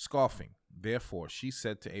 scoffing. Therefore she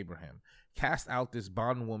said to Abraham, Cast out this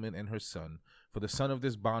bondwoman and her son, for the son of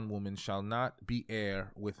this bondwoman shall not be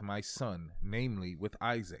heir with my son, namely with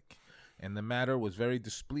Isaac. And the matter was very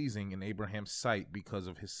displeasing in Abraham's sight because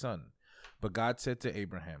of his son. But God said to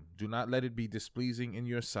Abraham, Do not let it be displeasing in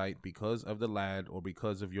your sight because of the lad or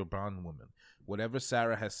because of your bondwoman. Whatever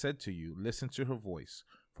Sarah has said to you, listen to her voice.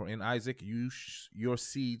 For in Isaac your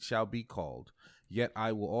seed shall be called. Yet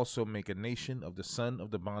I will also make a nation of the son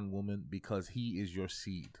of the bondwoman, because he is your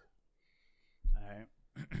seed. All right.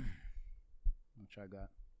 Which I got.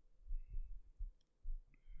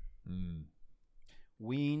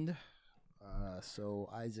 Weaned. So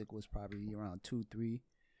Isaac was probably around 2-3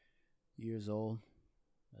 years old.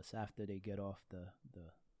 That's after they get off the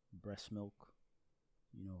breast milk,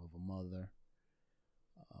 of a mother,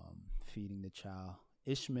 feeding the child.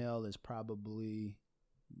 Ishmael is probably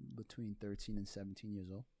between 13 and 17 years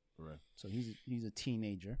old. Right. So he's a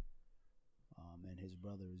teenager, and his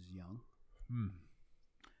brother is young.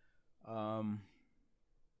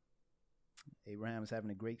 Abraham is having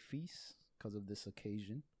a great feast because of this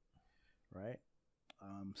occasion, right?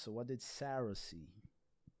 So what did Sarah see?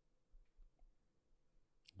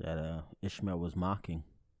 That Ishmael was mocking.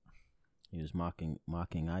 He was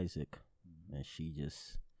mocking Isaac, and she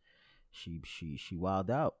just she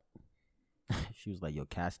wilded out. She was like, "Yo,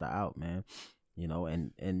 cast her out, man."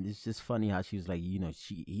 And it's just funny how she was like,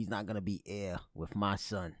 he's not gonna be heir with my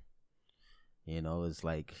son. It's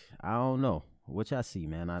like, I don't know what y'all see,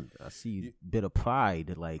 man. I see a bit of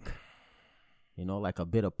pride, like a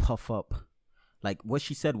bit of puff up. Like what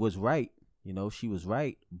she said was right, she was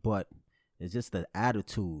right, but it's just the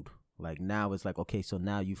attitude. Like now it's like, okay, so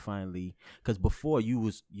now you finally, because before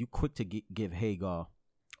you quick to give Hagar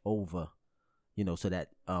over, so that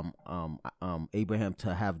Abraham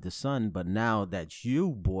to have the son, but now that you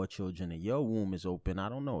bore children and your womb is open, I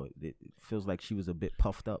don't know. It feels like she was a bit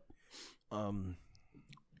puffed up. I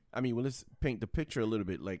mean, well, let's paint the picture a little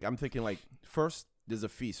bit. Like I'm thinking, like first there's a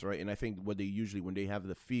feast, right? And I think what they usually when they have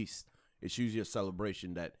the feast, it's usually a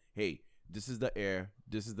celebration that, hey, this is the heir,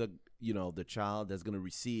 this is the the child that's gonna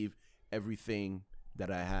receive everything that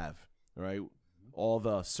I have, right? All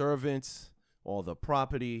the servants, all the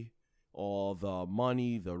property, all the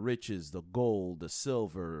money, the riches, the gold, the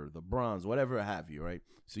silver, the bronze, whatever have you, right?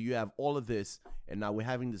 So you have all of this, and now we're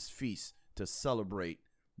having this feast to celebrate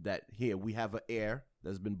that here we have an heir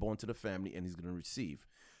that's been born to the family, and he's going to receive.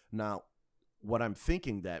 Now, what I'm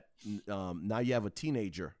thinking that now you have a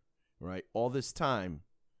teenager, right? All this time,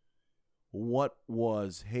 what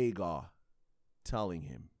was Hagar telling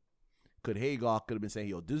him? Could have been saying,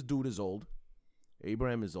 yo, this dude is old.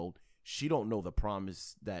 Abraham is old. She don't know the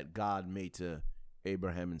promise that God made to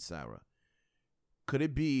Abraham and Sarah. Could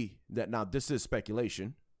it be that, now this is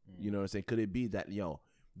speculation, you know what I'm saying? Could it be that,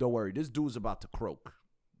 don't worry, this dude's about to croak.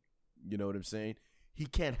 You know what I'm saying? He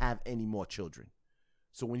can't have any more children.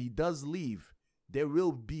 So when he does leave, there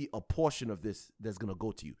will be a portion of this that's going to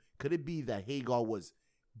go to you. Could it be that Hagar was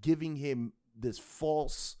giving him this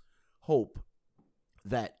false hope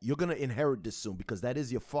that you're going to inherit this soon because that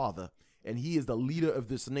is your father and he is the leader of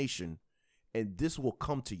this nation and this will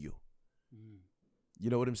come to you? You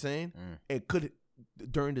know what I'm saying? And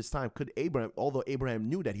during this time, could Abraham, although Abraham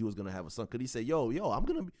knew that he was going to have a son, could he say, yo, I'm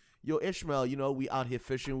going to, Ishmael, we out here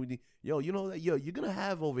fishing. You're going to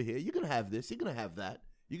have over here, you're going to have this, you're going to have that,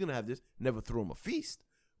 you're going to have this. Never threw him a feast.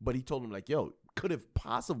 But he told him like, could have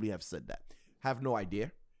possibly have said that. Have no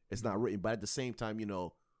idea. It's not written. But at the same time,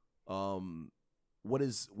 what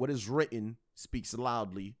is written speaks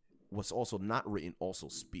loudly. What's also not written also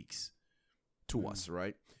speaks to us,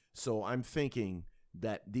 right? So I'm thinking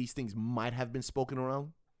that these things might have been spoken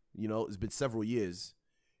around. It's been several years.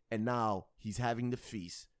 And now he's having the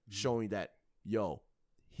feast showing that,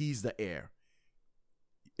 he's the heir.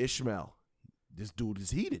 Ishmael, this dude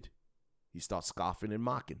is heated. He starts scoffing and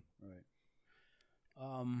mocking. Right.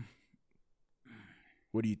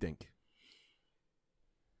 What do you think?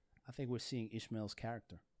 I think we're seeing Ishmael's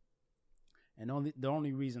character. And the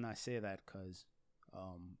only reason I say that because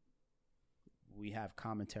we have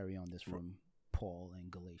commentary on this from Paul in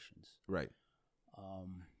Galatians. Right.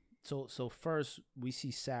 So first we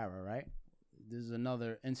see Sarah, right? This is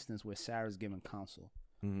another instance where Sarah's giving counsel.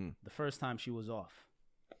 Mm-hmm. The first time she was off.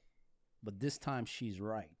 But this time she's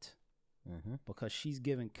right. Because she's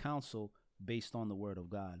giving counsel based on the word of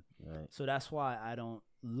God. Right. So that's why I don't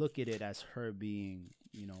look at it as her being,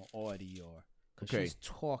 Audie, or because Okay. she's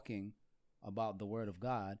talking about the word of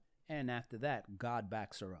God, and after that, God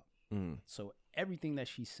backs her up. Mm. So everything that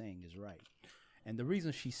she's saying is right. And the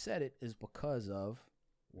reason she said it is because of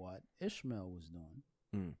what Ishmael was doing.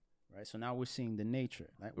 Mm. Right? So now we're seeing the nature.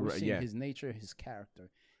 Right? We're Right, seeing yeah. his nature, his character.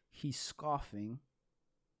 He's scoffing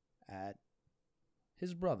at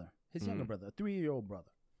his brother, his younger brother, a 3-year-old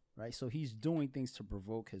brother. Right? So he's doing things to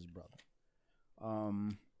provoke his brother.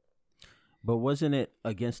 But wasn't it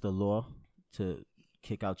against the law to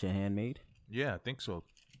kick out your handmaid? Yeah, I think so.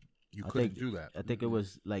 You I couldn't think- do that. I think it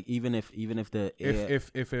was like even if the heir,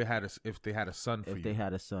 If they had a son for if you. they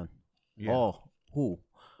had a son. Yeah. Oh, who?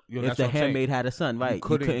 Yo, If that's the what I'm saying. handmaid had a son, right?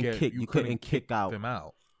 You couldn't kick out them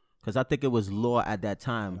out. because I think it was law at that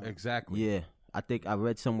time. Exactly. Yeah, I think I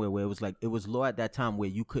read somewhere where it was like it was law at that time where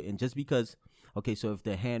you couldn't just because. Okay, so if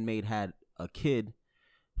the handmaid had a kid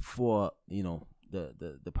for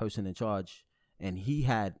the person in charge, and he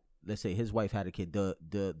had, let's say his wife had a kid,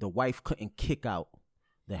 the wife couldn't kick out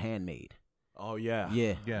the handmaid. Oh yeah.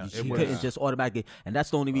 Yeah, Yeah, she it was- couldn't just automatically, and that's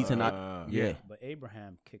the only reason yeah. But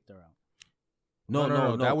Abraham kicked her out.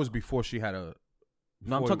 No. That was before she had a.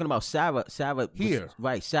 No, I'm before- talking about Sarah. Sarah Here. was,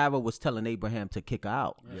 right? Sarah was telling Abraham to kick her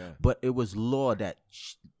out, Yeah. but it was law that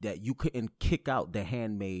you couldn't kick out the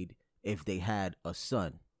handmaid if they had a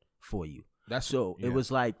son for you. That's So yeah. it was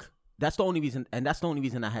like that's the only reason, and that's the only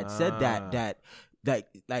reason I had said that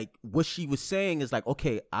like what she was saying is like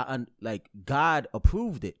okay, like God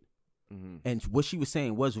approved it, and what she was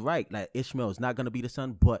saying was right. Like Ishmael is not gonna be the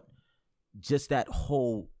son, but just that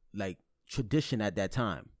whole like tradition at that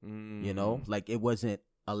time, like it wasn't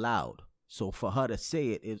allowed. So for her to say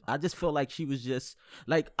it, I just feel like she was just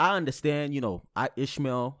like I understand,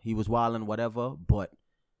 Ishmael he was wilding whatever, but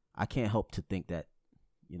I can't help to think that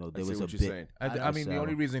there I see was a what you're bit. saying. I mean, the Sarah.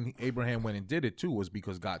 only reason Abraham went and did it too was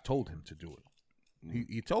because God told him to do it.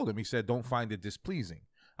 He told him. He said, "Don't find it displeasing."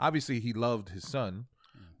 Obviously, he loved his son,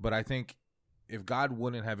 but I think if God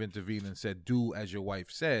wouldn't have intervened and said, "Do as your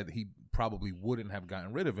wife said," he probably wouldn't have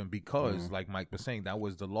gotten rid of him because, like Mike was saying, that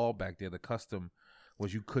was the law back there. The custom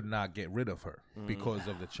was you could not get rid of her because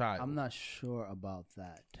of the child. I'm not sure about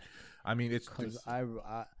that. I mean, it's Because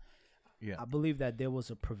yeah, I believe that there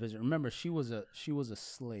was a provision. Remember, she was a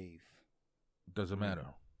slave. doesn't matter.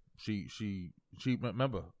 She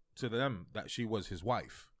remember to them that she was his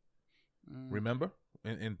wife. Remember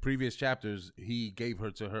in previous chapters he gave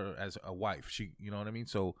her to her as a wife. She, you know what I mean.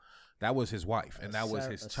 So that was his wife, and that was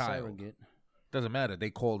his a child. surrogate. Doesn't matter. They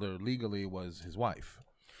called her legally. It was his wife.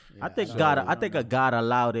 Yeah, I think so- God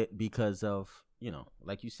allowed it because of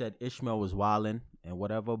like you said, Ishmael was wilding and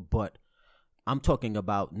whatever. But I'm talking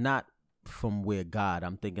about not from where God.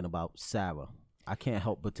 I'm thinking about Sarah. I can't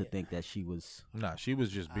help but to think that she was. Nah, she was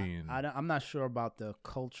just being. I'm not sure about the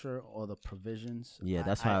culture or the provisions. Yeah,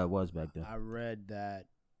 that's how it was back then. I read that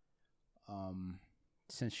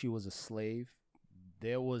since she was a slave,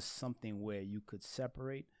 there was something where you could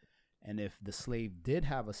separate, and if the slave did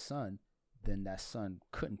have a son, then that son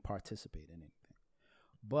couldn't participate in anything.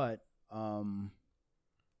 But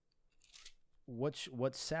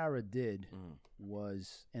what Sarah did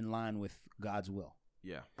was in line with God's will.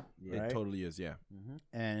 Yeah. Right? It totally is. Yeah.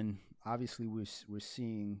 And obviously we're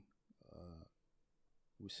seeing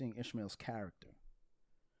Ishmael's character,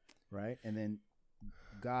 right? And then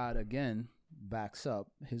God again backs up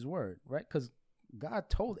his word, right? Because God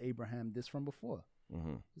told Abraham this from before.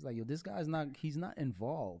 He's like, yo, this guy's he's not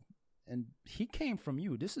involved, and he came from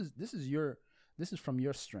you. This is from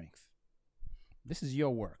your strength. This is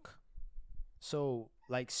your work. So,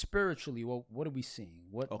 like spiritually, what are we seeing?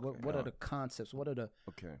 What are the concepts? What are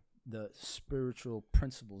the spiritual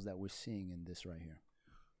principles that we're seeing in this right here?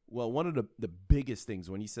 Well, one of the biggest things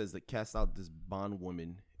when he says that cast out this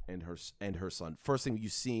bondwoman and her son. First thing you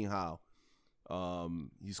seeing how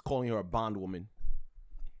he's calling her a bondwoman,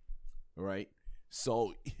 right?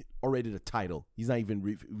 So already the title, he's not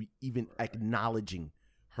even even acknowledging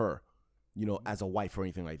her, as a wife or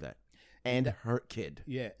anything like that, and her kid.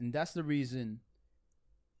 Yeah, and that's the reason.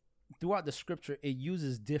 Throughout the scripture, it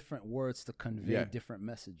uses different words to convey different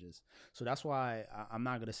messages. So that's why I'm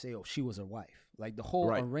not gonna say, "Oh, she was a wife." Like the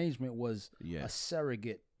whole arrangement was a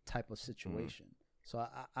surrogate type of situation. So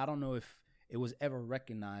I don't know if it was ever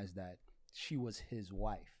recognized that she was his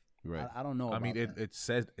wife. Right. I don't know. I mean, about that. it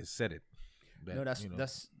said it. That, No, that's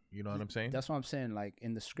you know what I'm saying. That's what I'm saying. Like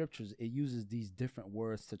in the scriptures, it uses these different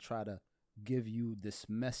words to try to give you this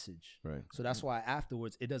message. Right. So that's why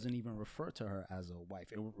afterwards it doesn't even refer to her as a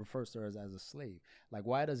wife. It refers to her as a slave. Like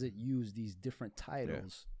why does it use these different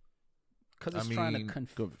titles Because it's I trying mean,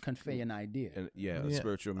 to convey an idea. And, a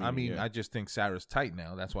spiritual meaning. I mean, yeah. I just think Sarah's tight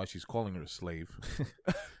now. That's why she's calling her a slave.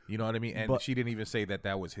 You know what I mean? And But- she didn't even say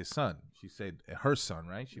that was his son. She said her son,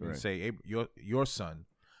 right? She didn't Right. say your son.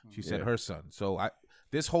 She said Yeah. her son. So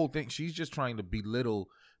this whole thing, she's just trying to belittle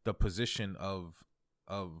the position of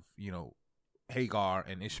Hagar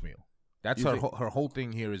and Ishmael. That's You her think- her whole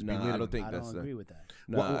thing here is Nah, belittling. I don't think I that's don't agree with that.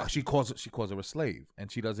 Nah, Well, she calls her a slave,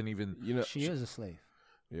 and she doesn't even. you know, She is a slave.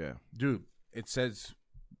 yeah. Dude, it says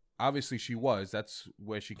obviously she was. That's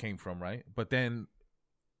where she came from, right? But then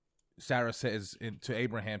Sarah says to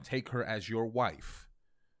Abraham, "Take her as your wife."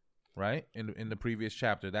 Right? In the previous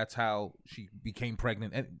chapter, that's how she became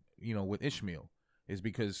pregnant, and with Ishmael, is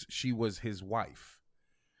because she was his wife.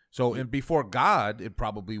 So, and before God, it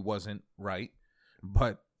probably wasn't right,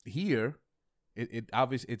 but here,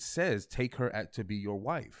 it says, "Take her to be your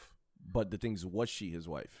wife." But the thing is, was she his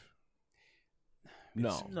wife?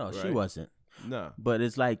 No, No, she right? wasn't. No. But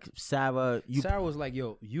it's like Sarah. Sarah was like,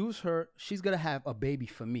 "Yo, use her. She's gonna have a baby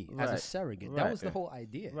for me as a Right. surrogate." That Right. was the whole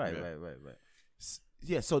idea. Right, Yeah. right.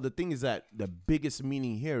 Yeah, so the thing is that the biggest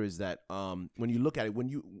meaning here is that when you look at it,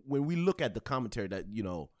 when we look at the commentary that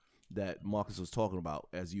that Marcus was talking about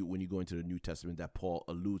when you go into the New Testament that Paul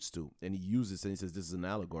alludes to, and he uses and he says this is an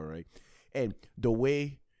allegory, right? And the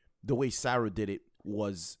way Sarah did it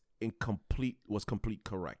was complete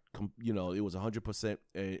correct. It was 100%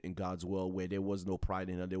 in God's will, where there was no pride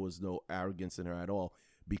in her, there was no arrogance in her at all,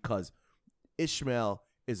 because Ishmael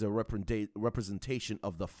is a representation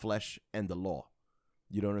of the flesh and the law.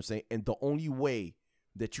 You know what I'm saying? And the only way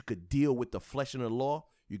that you could deal with the flesh and the law,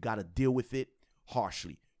 you got to deal with it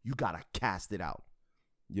harshly. You got to cast it out.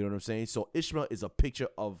 You know what I'm saying? So Ishmael is a picture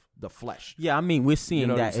of the flesh. Yeah, I mean we're seeing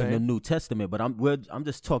know what that I'm in the saying? New Testament, but I'm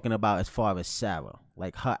just talking about as far as Sarah,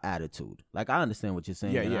 like her attitude. Like I understand what you're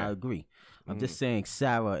saying, Yeah, and yeah. I agree. I'm just saying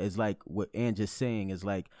Sarah is like what Angie's saying is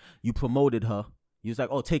like you promoted her. You was like,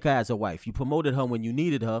 oh, take her as a wife. You promoted her when you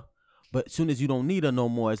needed her, but as soon as you don't need her no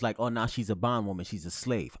more, it's like, oh, now she's a bondwoman, she's a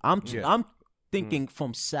slave. I'm thinking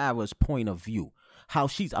from Sarah's point of view. How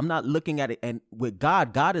I'm not looking at it, and with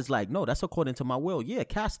God is like, no, that's according to my will. Yeah,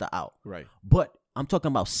 cast her out. Right. But I'm talking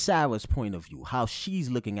about Sarah's point of view, how she's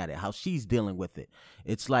looking at it, how she's dealing with it.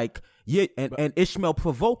 It's like, yeah, and Ishmael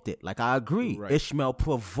provoked it. Like, I agree. Right. Ishmael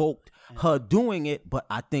provoked her doing it, but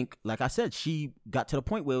I think, like I said, she got to the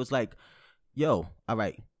point where it was like, yo, all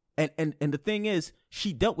right. And the thing is,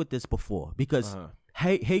 she dealt with this before because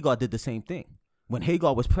Hagar did the same thing. When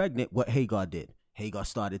Hagar was pregnant, what Hagar did? Hagar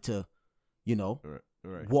started to,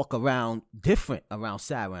 Right. walk around different around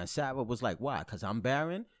Sarah. And Sarah was like, why? Because I'm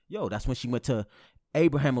barren? Yo, that's when she went to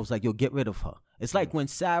Abraham. Was like, yo, get rid of her. It's like when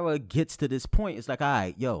Sarah gets to this point, it's like, all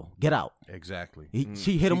right, yo, get out. Exactly.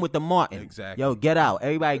 She hit him with the Martin. Exactly. Yo, get out.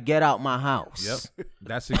 Everybody get out my house. Yep.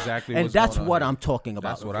 That's exactly And what's that's going on what here. I'm talking about.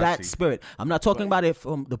 That's what I That see. spirit. I'm not talking about it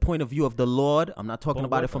from the point of view of the Lord. I'm not talking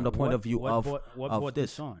about it from the point of view what of brought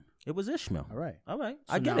this. this on? It was Ishmael. All right. All right.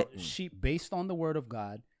 So I get now it. She, based on the word of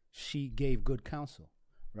God, she gave good counsel,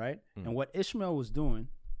 right? And what Ishmael was doing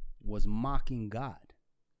was mocking God,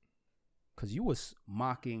 because you was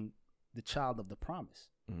mocking the child of the promise,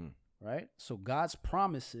 right? So God's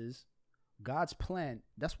promises, God's plan,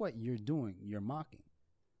 that's what you're doing. You're mocking.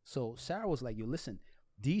 So Sarah was like, "Yo, listen,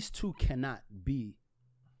 these two cannot be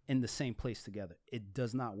in the same place together. It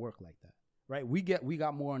does not work like that, right? We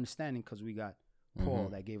got more understanding because we got Paul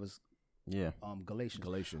that gave us Yeah.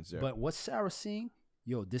 Galatians. Yeah. But what's Sarah seeing?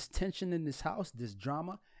 Yo, this tension in this house, this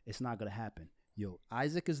drama, it's not gonna happen. Yo,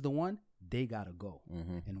 Isaac is the one. They gotta go.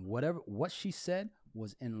 And what she said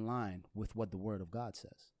was in line with what the word of God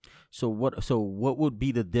says. So what would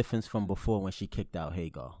be the difference from before when she kicked out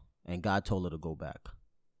Hagar and God told her to go back?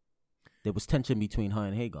 There was tension between her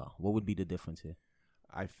and Hagar. What would be the difference here?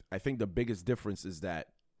 I think the biggest difference is that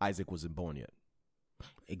Isaac wasn't born yet.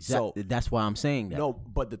 Exactly. That's why I'm saying that. No,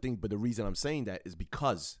 but the reason I'm saying that is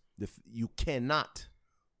because you cannot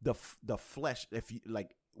the flesh, if you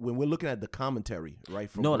like, when we're looking at the commentary, right?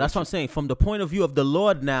 No, that's what I'm saying. From the point of view of the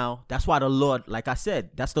Lord now, that's why the Lord, like I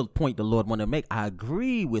said, that's the point the Lord want to make. I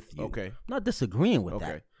agree with you. Okay. I'm not disagreeing with that.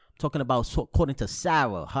 Okay. I'm talking about according to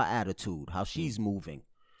Sarah, her attitude, how she's moving.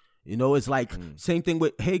 It's like same thing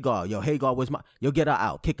with Hagar. Yo, Hagar was yo, get her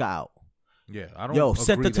out, kick her out. Yeah, I don't. Yo,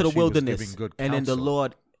 sent agree her to that the she was wilderness, giving good and then the counsel.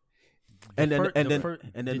 Lord, and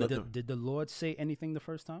then did the Lord say anything the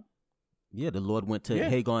first time? yeah, the Lord went to Yeah.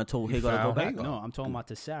 Hagar and told He Hagar to go found back. Hagar. No, I'm talking about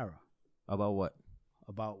to Sarah, About what?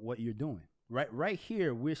 about what you're doing. Right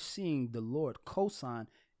here, we're seeing the Lord co-sign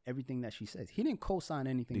everything that she says. He didn't co-sign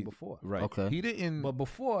anything before. Right. Okay. He didn't. But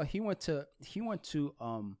before he went to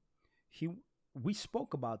we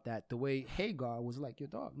spoke about that. The way Hagar was like, "Your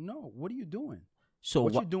dog, no, what are you doing? So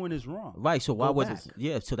What you're doing is wrong." right? So why Go was back. it?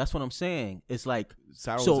 Yeah. So that's what I'm saying. It's like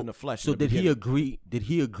Sarah so was in the flesh. So in the did he beginning. agree? Did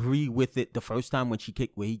he agree with it the first time when he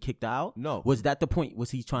kicked her out? No. Was that the point?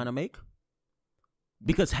 Was he trying to make?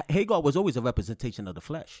 Because Hagar was always a representation of the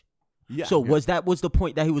flesh. Yeah. So was the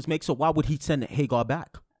point that he was making? So why would he send Hagar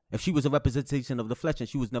back if she was a representation of the flesh and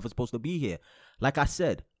she was never supposed to be here? Like I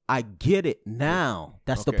said, I get it now.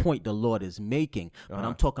 That's the Okay. point the Lord is making. But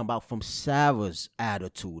I'm talking about from Sarah's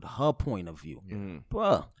attitude, her point of view,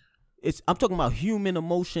 bruh. I'm talking about human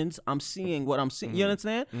emotions. I'm seeing what I'm seeing. You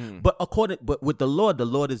understand? But with the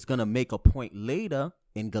Lord is gonna make a point later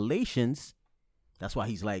in Galatians. That's why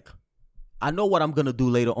he's like, I know what I'm gonna do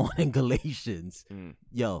later on in Galatians.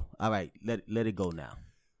 Yo, all right, let it go now.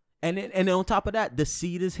 And then on top of that, the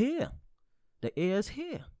seed is here, the heir is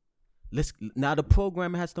here. Now the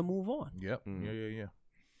program has to move on. Yep. Yeah.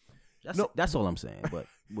 That's all I'm saying. But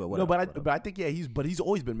well, No, whatever. but I think he's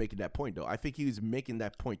always been making that point though. I think he was making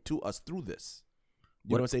that point to us through this. You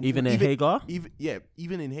know what I'm saying? Even in Hagar.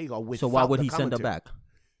 Even in Hagar. So why would the he send her commentary. back?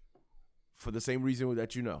 For the same reason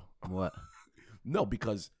that you know. What? No,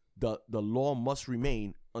 because the law must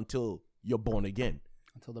remain until you're born again,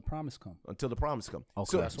 Until the promise come. until the promise comes.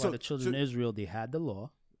 Okay. That's why the children of Israel, they had the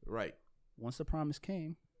law. right. Once the promise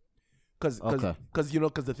came, Because Okay.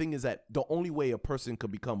 the thing is that the only way a person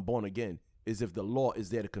could become born again is if the law is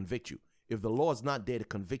there to convict you. If the law is not there to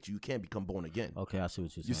convict you, you can't become born again. Okay, I see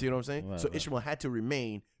what you're saying. You see what I'm saying? Right, So right. Ishmael had to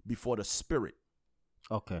remain before the spirit.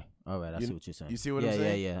 Okay, all right, I You- see what you're saying. you see what I'm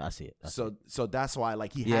saying? Yeah, I see it. So that's why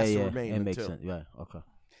like he yeah, has to yeah, remain it makes until. sense. Right, okay.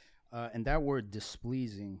 and that word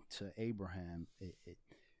displeasing to Abraham, it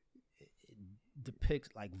depicts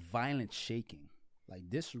like violent shaking. Like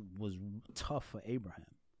this was tough for Abraham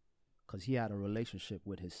because he had a relationship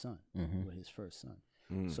with his son, with his first son.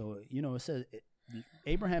 So it says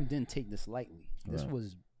Abraham didn't take this lightly. This Right.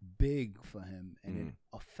 was big for him, and it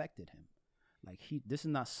affected him. Like this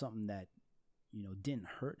is not something that didn't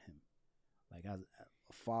hurt him. Like as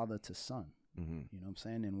a father to son. You know what I'm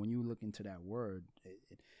saying? And when you look into that word, it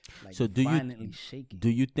like So do violently shaking. Do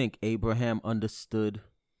you think Abraham understood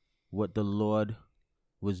what the Lord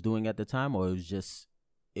was doing at the time, or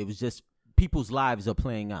it was just people's lives are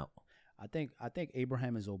playing out? I think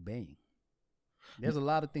Abraham is obeying. There's a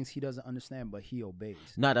lot of things he doesn't understand, but he obeys.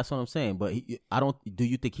 No, that's what I'm saying. But do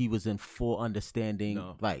you think he was in full understanding?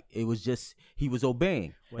 No. Like it was just he was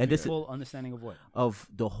obeying, What, and this full understanding of what? of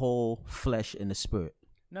the whole flesh and the spirit.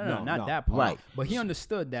 No, No, not no. that part. Right. But he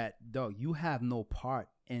understood that, dog, you have no part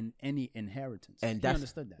in any inheritance. And he that's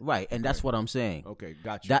understood that. right, and that's what I'm saying. Okay,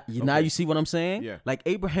 got you. Now Okay. you see what I'm saying? Yeah. Like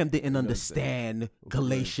Abraham didn't understand. understand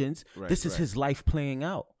Galatians. Right, This is right. his life playing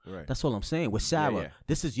out. Right. That's all I'm saying. With Sarah, yeah.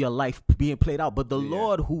 this is your life being played out. But the Yeah.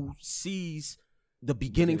 Lord who sees the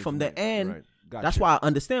beginning from the end, Right. Got that's you. why I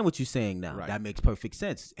understand what you're saying now. Right. That makes perfect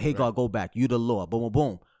sense. Hagar, Right. go back. You the Lord. Boom, boom,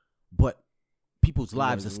 boom. But people's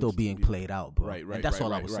lives are it's- still being played out, bro. Right, right. And that's right,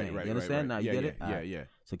 all I right, was right, saying. right, You understand? right, Now you yeah, get yeah, it? Yeah, All right. yeah.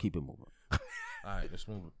 So keep it moving. All right, let's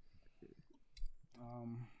move.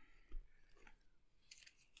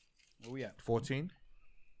 Where we at? 14.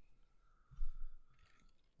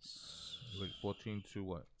 14 to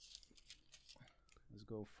what? Let's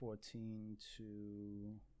go 14 to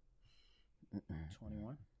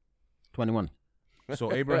 21. 21.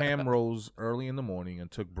 So Abraham rose early in the morning and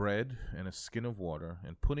took bread and a skin of water,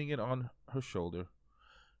 and putting it on her shoulder,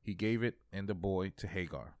 he gave it and the boy to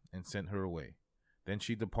Hagar and sent her away. Then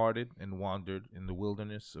she departed and wandered in the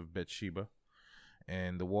wilderness of Beersheba,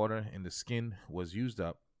 and the water in the skin was used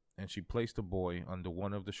up, and she placed the boy under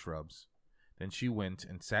one of the shrubs. Then she went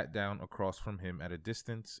and sat down across from him at a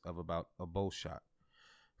distance of about a bow shot.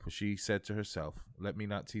 For she said to herself, "Let me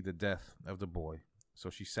not see the death of the boy." So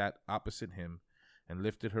she sat opposite him and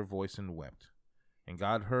lifted her voice and wept. And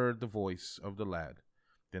God heard the voice of the lad.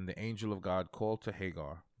 Then the angel of God called to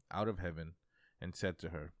Hagar out of heaven and said to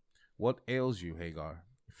her, "What ails you, Hagar?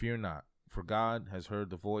 Fear not, for God has heard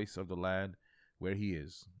the voice of the lad where he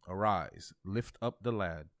is. Arise, lift up the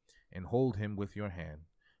lad, and hold him with your hand,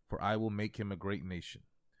 for I will make him a great nation."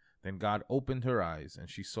 Then God opened her eyes, and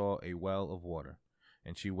she saw a well of water.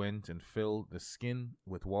 And she went and filled the skin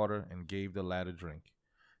with water and gave the lad a drink.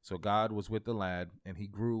 So God was with the lad, and he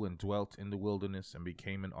grew and dwelt in the wilderness and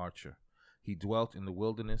became an archer. He dwelt in the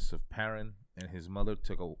wilderness of Paran, and his mother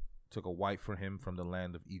took a wife for him from the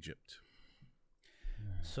land of Egypt.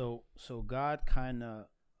 So God kind of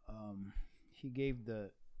he gave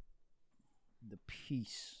the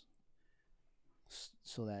peace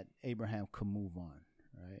so that Abraham could move on,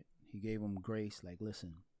 right? He gave him grace, like,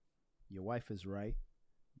 listen, your wife is right.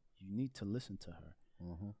 You need to listen to her.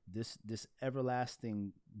 This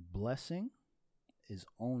everlasting blessing is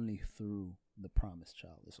only through the promised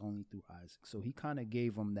child. It's only through Isaac. So he kind of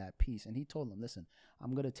gave him that peace, and he told him, listen,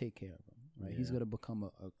 I'm going to take care of him, right? He's going to become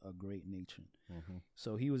a great nation.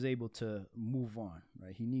 So he was able to move on,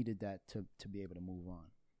 right? He needed that to be able to move on.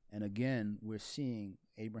 And again, we're seeing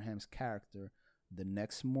Abraham's character. The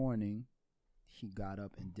next morning, he got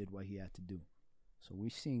up and did what he had to do. So we're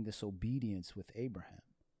seeing this obedience with Abraham.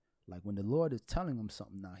 Like when the Lord is telling him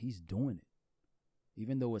something now, he's doing it.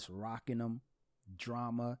 Even though it's rocking him,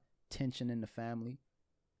 drama, tension in the family,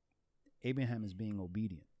 Abraham is being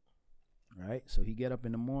obedient, right? So he get up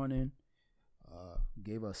in the morning,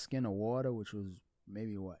 gave a skin of water, which was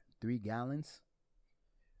maybe 3 gallons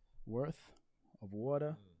worth of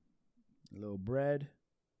water, a little bread.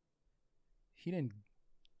 He didn't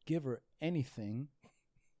give her anything.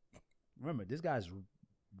 Remember, this guy's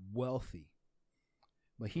wealthy,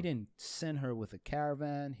 but he didn't send her with a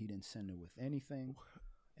caravan. He didn't send her with anything.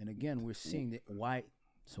 And again, we're seeing that why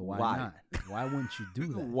not? Why wouldn't you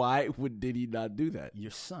do that? Did he not do that?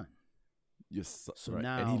 Your son. Your son. So right.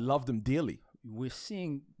 now and he loved him dearly. We're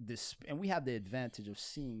seeing this, and we have the advantage of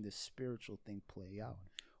seeing this spiritual thing play out,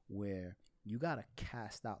 where you got to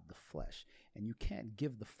cast out the flesh, and you can't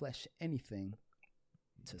give the flesh anything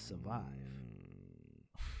to survive.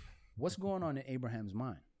 What's going on in Abraham's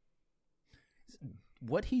mind?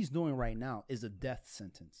 What he's doing right now is a death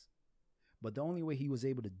sentence. But the only way he was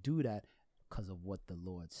able to do that because of what the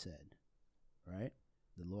Lord said, right?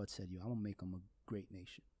 The Lord said, I'm going to make him a great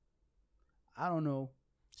nation. I don't know.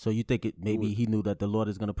 So you think maybe he knew that the Lord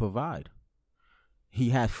is going to provide? He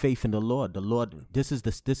had faith in the Lord. The Lord, this is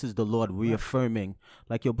the Lord reaffirming,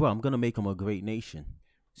 like, yo, bro, I'm going to make him a great nation.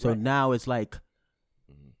 So now it's like,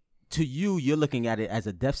 to you, you're looking at it as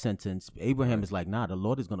a death sentence. Abraham is like, nah, the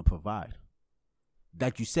Lord is going to provide.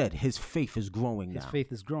 Like you said, his faith is growing now. His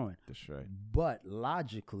faith is growing. That's right. But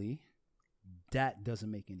logically, that doesn't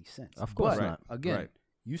make any sense. Of course but, not. Again,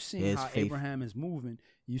 you seeing His how faith. Abraham is moving.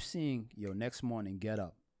 You seeing, next morning, get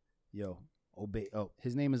up. Obey. Oh,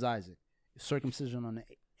 his name is Isaac. Circumcision on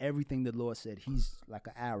everything the Lord said. He's like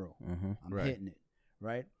an arrow. I'm hitting it,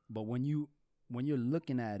 right? But when you're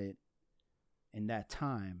looking at it in that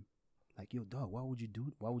time, like, yo, dog, why would you do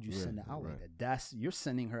it? Why would you send her out like that? You're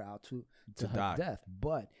sending her out to her die. death.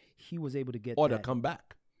 But he was able to get Or that. to come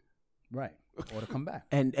back. Right. Or to come back.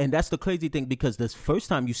 And that's the crazy thing, because this first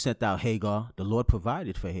time you sent out Hagar, the Lord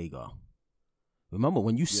provided for Hagar. Remember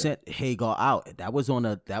when you sent Hagar out, that was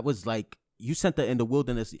like, you sent her in the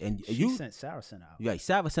wilderness, and Sarah sent out. Yeah,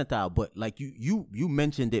 Sarah sent her out, but like you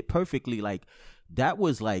mentioned it perfectly. Like that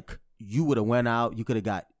was like, you would have went out, you could have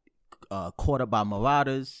got caught up by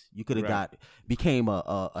marauders, you could have became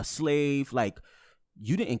a slave. Like,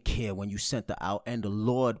 you didn't care when you sent her out, and the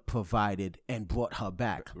Lord provided and brought her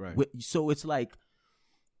back. Right. So it's like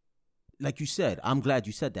you said, I'm glad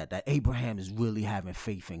you said that Abraham is really having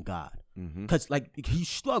faith in God. Because like he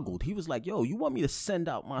struggled. He was like, yo, you want me to send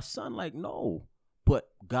out my son? Like, no. But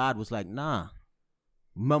God was like, nah.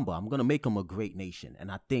 Remember, I'm going to make him a great nation.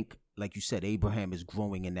 And I think, like you said, Abraham is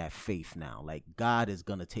growing in that faith now. Like, God is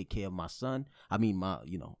going to take care of my son. I mean, my,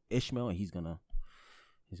 Ishmael, and he's going to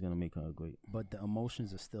make her great. But the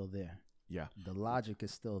emotions are still there. Yeah. The logic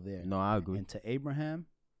is still there. No, I agree. And to Abraham,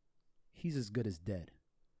 he's as good as dead.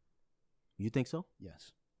 You think so?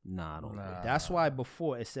 Yes. Nah, I don't agree. That's why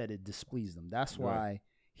before it said it displeased him. That's why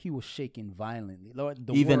he was shaking violently. Lord,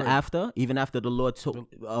 Even after the Lord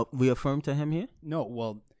reaffirmed to him here?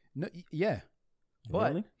 No, yeah.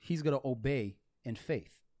 But Really? he's going to obey in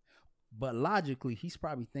faith. But logically, he's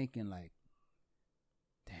probably thinking like,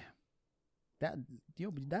 damn,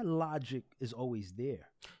 that logic is always there.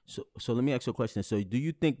 So let me ask you a question. So do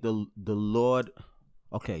you think the Lord,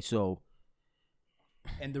 okay, so.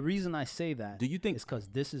 And the reason I say that do you think, is because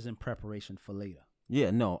this is in preparation for later. Yeah,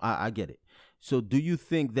 no, I get it. So do you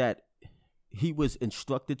think that he was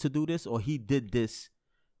instructed to do this, or he did this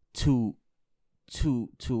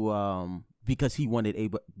because he wanted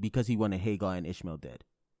Hagar and Ishmael dead?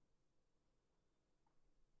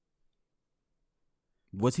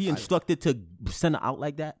 Was he instructed to send her out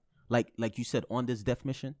like that? Like you said, on this death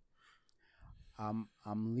mission? I'm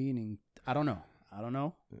leaning, I don't know,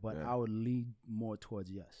 but I would lean more towards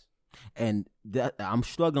yes. And that I'm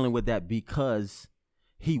struggling with that, because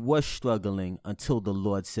he was struggling until the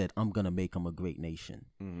Lord said, I'm going to make him a great nation.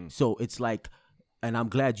 Mm-hmm. So it's like, and I'm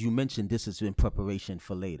glad you mentioned this is in preparation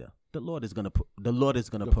for later. The Lord is going to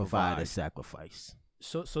provide a sacrifice.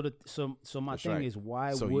 So my That's thing right. is,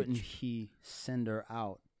 why So wouldn't he send her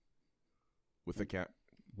out with a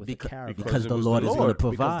with a caravan. because it the was Lord the is going to Lord,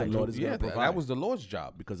 because the provide. Lord is yeah, gonna that provide. was the Lord's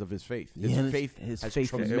job. because of his faith. Yeah, his has faith-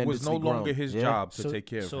 tremendously It was no longer grown. his Yeah. job to take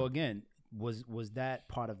care of So him. again, was that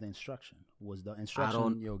part of the instruction? Was the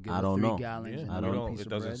instruction give I her don't 3 know. gallons Yeah, and I a don't little know. piece It of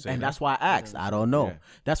doesn't bread? say And that. that's why I asked. I don't know. Yeah.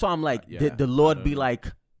 That's why I'm like, Yeah, did the I Lord don't be know.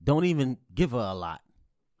 like, don't even give her a lot.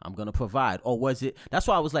 I'm gonna provide, or was it? That's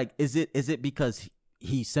why I was like, is it because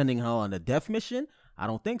he's sending her on a death mission? I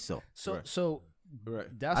don't think so. So Right. so Right.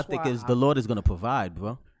 that's I think why it's the Lord is gonna provide,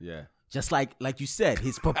 bro. Yeah. Just like you said,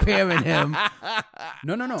 he's preparing him.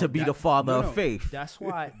 no to be the father of faith. That's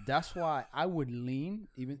why I would lean,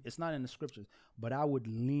 even it's not in the scriptures, but I would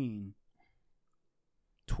lean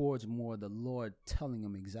towards more the Lord telling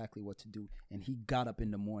him exactly what to do, and he got up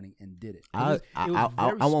in the morning and did it. 'Cause it was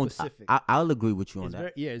very I won't. specific. I'll agree with you on It's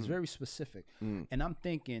that. very, it's very specific. And I'm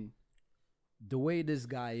thinking the way this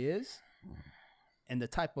guy is and the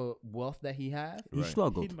type of wealth that he had, He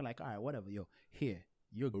struggled. he'd be like, all right, whatever, yo, here,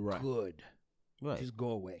 you're Right. good. Right. Just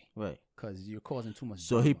go away Right. because you're causing too much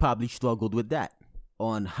So drama. he probably struggled with that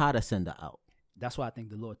on how to send her out. That's why I think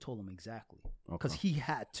the Lord told him exactly because Okay. he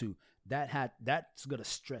had to. That's gonna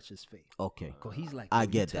stretch his faith. Okay. Cause he's like, I "Yo, you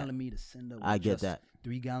get that. telling me to send her with I get just that.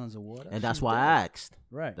 3 gallons of water, And that's She's why dead. I asked.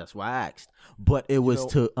 Right. That's why I asked. But it was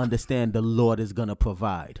know- to understand the Lord is gonna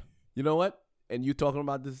provide. You know what? And you talking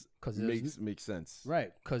about this 'Cause there's- makes sense.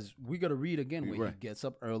 Right, because we got to read again where he Right. gets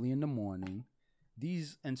up early in the morning.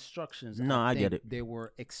 These instructions, No, I get think it. They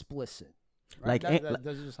were explicit. Like,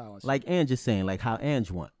 That's just how I see Like it. Ange is saying, like how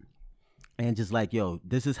Ange want. Ange is like, yo,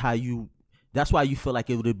 this is how you. That's why you feel like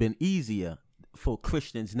it would have been easier for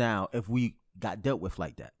Christians now if we got dealt with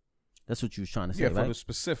like that. That's what you was trying to say, Yeah, for right? the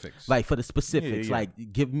specifics. Like for the specifics, Yeah.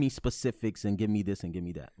 like give me specifics and give me this and give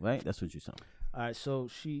me that, right? That's what you're saying. All right, so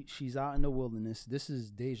she's out in the wilderness. This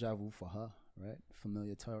is deja vu for her, right?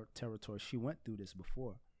 Familiar territory. She went through this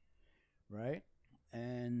before, right?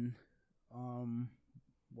 And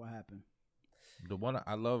what happened? The one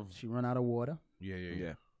I love. She run out of water. Yeah.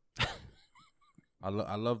 Yeah. I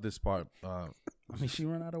love this part. I mean, she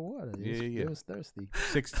ran out of water. Yeah. It was thirsty.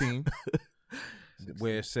 16,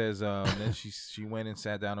 where it says, then she went and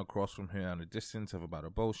sat down across from him on a distance of about a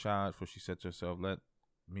bow shot, for she said to herself, let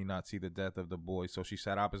me not see the death of the boy. So she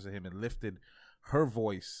sat opposite him and lifted her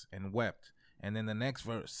voice and wept. And then the next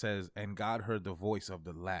verse says, and God heard the voice of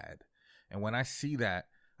the lad. And when I see that,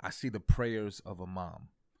 I see the prayers of a mom.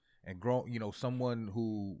 And someone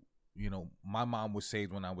who, my mom was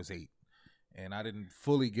saved when I was 8. And I didn't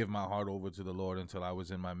fully give my heart over to the Lord until I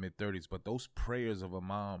was in my mid-30s. But those prayers of a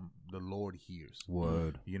mom, the Lord hears.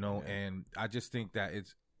 Word. And I just think that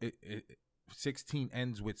 16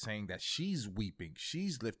 ends with saying that she's weeping.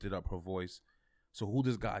 She's lifted up her voice. So who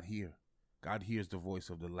does God hear? God hears the voice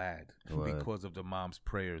of the lad Word. because of the mom's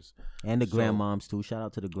prayers. And the So- grandmoms too. Shout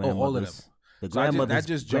out to the grandmothers. all of them. The So I just- that grandmothers,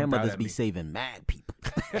 just jumped out grandmothers at be me. saving mad people.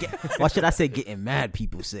 Or should I say getting mad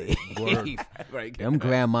people saved? Right. Them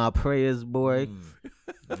grandma prayers, boy.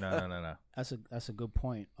 No. That's a good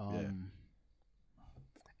point. And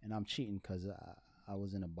I'm cheating because I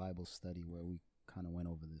was in a Bible study where we kind of went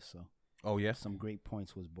over this. So Oh, yes? some great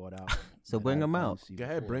points was brought out. So that bring I 'em didn't out. see Go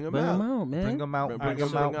ahead, before. bring them Bring out. them out, man. Bring them out, Bring bring 'em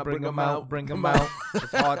them out, out, bring bring 'em them out, out. bring them out.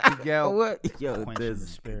 It's hard to yell. What? Yo, Quenching the this,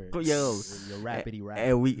 spirit. yo, Your rapidy rap.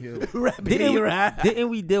 and we didn't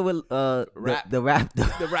we deal with Rap. the rap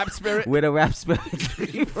The rap spirit. with a rap spirit?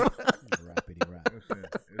 Rapidy rap. Listen,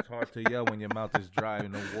 it's hard to yell when your mouth is dry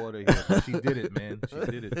and no water here. But she did it, man. She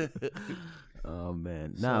did it. Oh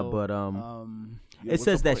man, nah, So, but Yeah, it what's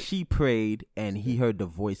says the that point? she prayed and he heard the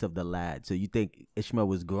voice of the lad. So you think Ishmael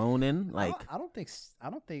was groaning? Like, I don't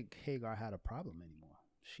think Hagar had a problem anymore.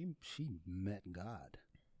 She met God.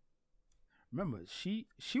 Remember, she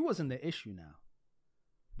wasn't the issue now.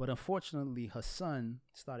 But unfortunately, her son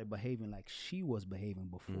started behaving like she was behaving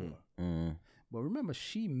before. But remember,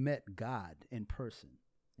 she met God in person.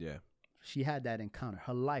 Yeah. She had that encounter.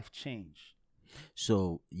 Her life changed.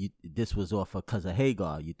 so this was off because of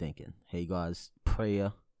Hagar. You thinking Hagar's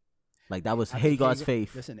prayer? Like that was I think Hagar's Hagar-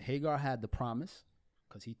 faith. Listen, Hagar had the promise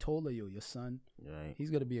because he told her, yo, your son, Right, he's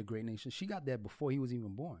going to be a great nation. She got that before he was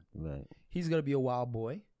even born. right. He's going to be a wild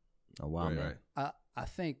boy. A while, Right, man. right. I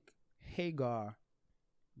think Hagar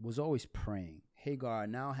was always praying. Hagar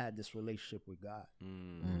now had this relationship with God.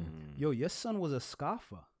 Yo, your son was a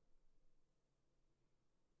scoffer.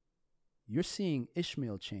 You're seeing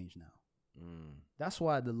Ishmael change now. That's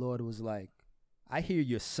why the Lord was like, I hear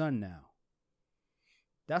your son now.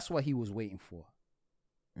 That's what he was waiting for.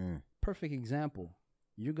 Perfect example.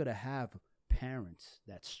 You're going to have parents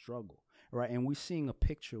that struggle, right? And we're seeing a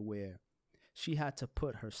picture where she had to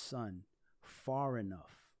put her son far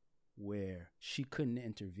enough where she couldn't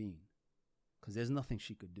intervene. because there's nothing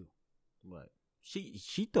she could do. Right.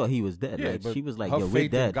 She thought he was dead. Yeah, Like, but she was like, her "Yo, we're faith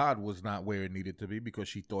in dead." God was not where it needed to be because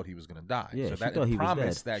she thought he was going to die. Yeah, so she that thought he was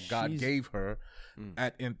promise dead. that God She's- gave her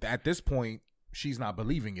at this point, she's not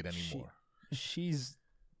believing it anymore. She's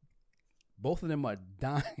both of them are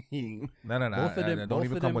dying. No. both of them Don't both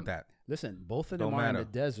even of come them- with that. Listen, both of them Don't are in matter.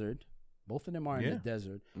 the desert. Both of them are in Yeah. the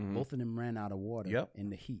desert. Mhm. Both of them ran out of water Yep. in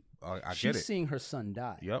the heat. I She's get it. seeing her son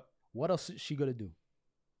die. Yep. What else is she gonna do?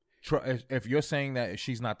 If you're saying that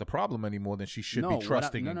she's not the problem anymore, then she should be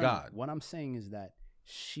trusting in God. What I'm saying is that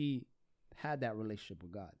she had that relationship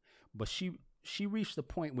with God, but she reached the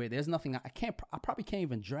point where there's nothing I probably can't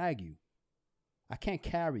even drag you. I can't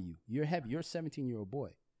carry you. You're heavy. You're a 17-year-old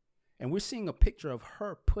boy, and we're seeing a picture of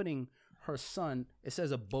her putting her son. It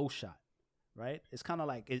says a bow shot, right? It's kind of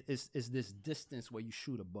like it's this distance where you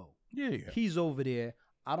shoot a bow. Yeah. He's over there.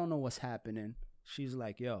 I don't know what's happening. She's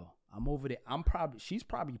like, yo, I'm over there. She's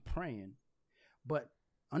probably praying. But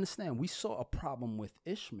understand, we saw a problem with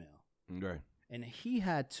Ishmael. Right. And he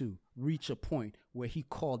had to reach a point where he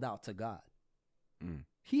called out to God. Mm.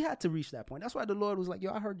 He had to reach that point. That's why the Lord was like,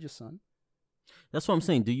 yo, I heard your son. That's what I'm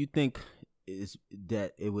saying. Do you think is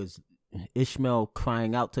that it was Ishmael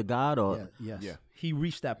crying out to God, or Yes. Yeah. He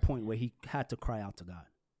reached that point where he had to cry out to God.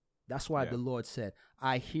 That's why Yeah. the Lord said,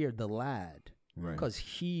 I hear the lad. Right. Because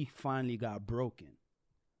he finally got broken.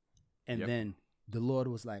 And Yep. then the Lord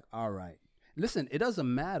was like, all right. Listen, it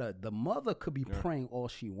doesn't matter. The mother could be praying all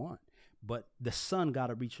she wants, but the son got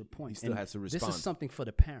to reach a point. He still And has to This respond. is something for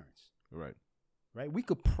the parents, Right. right? We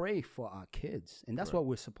could pray for our kids, and that's Right. what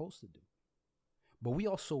we're supposed to do. But we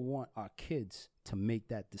also want our kids to make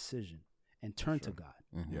that decision and turn to God.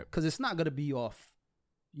 Mhm. Yep. Because it's not going to be off,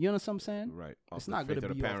 you know what I'm saying? Right. Off It's the not going faith to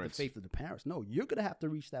of be the off the parents. faith of the parents. No, you're going to have to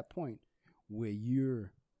reach that point where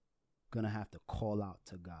you're going to have to call out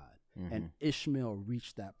to God. And Ishmael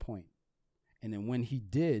reached that point. And then when he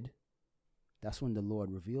did, that's when the Lord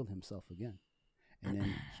revealed himself again. And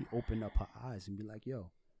then he opened up her eyes and be like,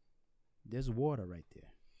 yo, there's water right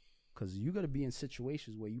there. Because you're going to be in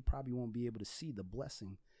situations where you probably won't be able to see the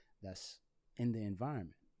blessing that's in the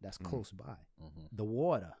environment, that's close by. The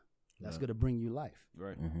water that's going to bring you life.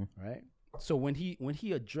 Right. Right? So when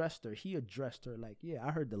he addressed her like, yeah,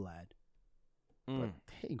 I heard the lad. But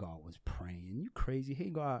Hagar was praying. You crazy.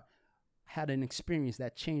 Hagar had an experience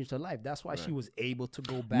that changed her life. That's why she was able to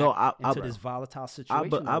go back into this volatile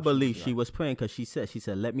situation. I believe she was praying because she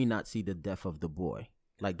said, "Let me not see the death of the boy."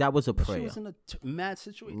 Like, that was a prayer. She was in a mad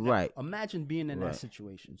situation. Right. Imagine being in Right. that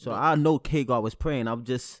situation. So I know Hagar was praying. I'm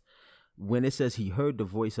just, when it says he heard the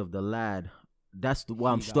voice of the lad, that's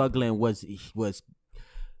why I'm struggling. Was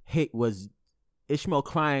Ishmael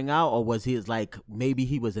crying out, or was he like, maybe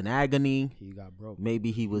he was in agony? He got broke.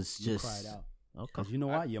 Maybe he was He just cried out. Okay. Because you know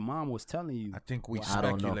what? Your mom was telling you. I think we I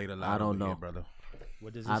don't know. speculate a lot. I don't over know. here, brother.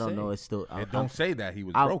 What does it I don't say? know. It's still. It don't say that he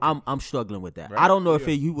was broken. I'm struggling with that. Right? I don't know if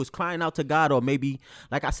he was crying out to God, or maybe,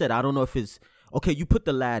 like I said, I don't know if it's okay. You put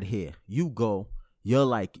the lad here. You go. You're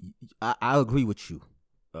like, I agree with you.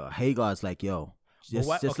 Hagar's like, yo,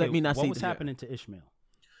 just let me not see. What was happening to Ishmael?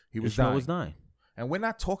 He was Ishmael dying. was dying. And we're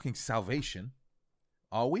not talking salvation,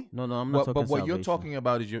 are we? No, I'm not talking But what you're salvation. talking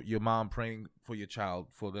about is your mom praying for your child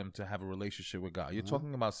for them to have a relationship with God. You're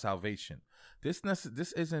talking about salvation. This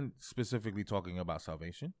isn't specifically talking about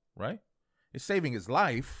salvation, right? It's saving his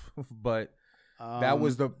life, but that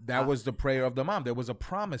was the prayer of the mom. There was a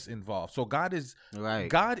promise involved. So God is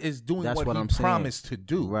doing That's what what he I'm saying. promised to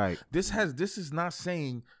do. Right. This is not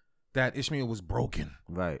saying that Ishmael was broken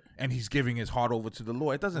Right. and he's giving his heart over to the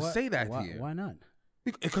Lord. It doesn't say that why, here. Why not?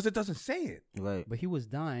 Because it doesn't say it. Right. But he was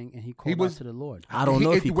dying and he called was- out to the Lord. I don't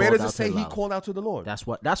know if he where called does out it say to he God. called out to the Lord? That's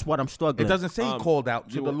what I'm struggling. It doesn't say he called out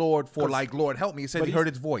to the Lord for like, Lord, help me. It said but he heard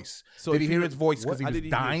his voice. so did if he hear you- his voice because what- he was did he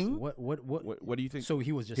hear- dying? What do you think? So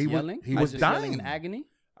he was just He was- yelling? he was just yelling in dying. agony?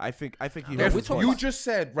 I think he No, heard we're his talking You voice. about- just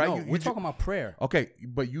said, right? No, you we're talking about prayer. Okay,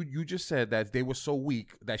 but you just said that they were so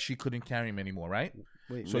weak that she couldn't carry him anymore, right?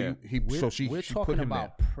 Wait, So Yeah. she we're she talking put him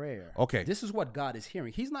about there. prayer. Okay. This is what God is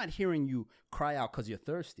hearing. He's not hearing you cry out because you're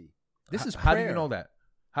thirsty. This is prayer. How do you know that?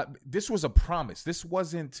 This was a promise. This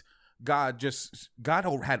wasn't God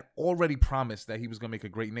had already promised that he was going to make a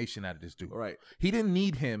great nation out of this dude. Right. He didn't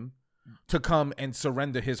need him to come and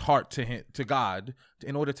surrender his heart to God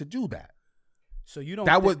in order to do that. So you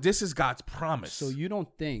don't This is God's promise. So you don't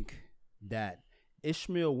think that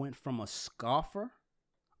Ishmael went from a scoffer,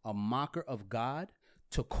 a mocker of God,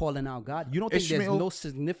 to calling out God? You don't think there's Ishmael- no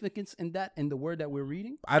significance in that in the word that we're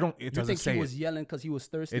reading? It You doesn't think say he was it. yelling because he was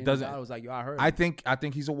thirsty? It and doesn't- God was like, "Yo, I heard." I you."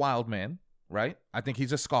 think he's a wild man, right? I think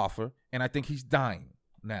he's a scoffer, and I think he's dying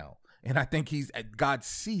now. And I think God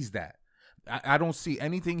sees that. I don't see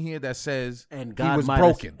anything here that says And he God was might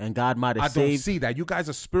broken. and God might I have don't saved see that. You guys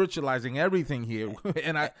are spiritualizing everything here,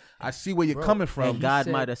 and I see where you're coming from. and God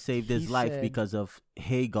said- might have saved his he life said- because of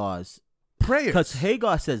Hagar's. Prayers. Because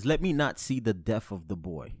Hagar says, "Let me not see the death of the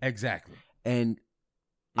boy." Exactly. And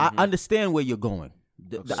I understand where you're going.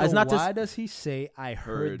 So It's not why just. does he say, I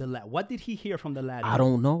heard the lad? What did he hear from the lad? I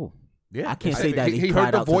don't know. Yeah, I can't say that he he cried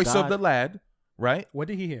heard the out to voice of God. the lad, right? What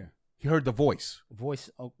did he hear? He heard the voice Voice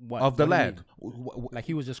of what? of the What do you lad. mean? Like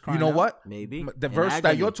he was just You crying know out? what? Maybe. The In verse that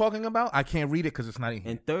agony. you're talking about, I can't read it because it's not in here.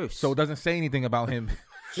 And thirst. So it doesn't say anything about him.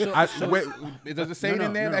 So- It doesn't say No, it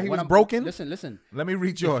in there no, that he what was I'm- broken. Listen. Let me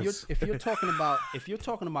read yours, If you're talking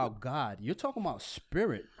about God, you're talking about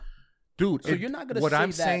spirit. dude. So you're not gonna what say I'm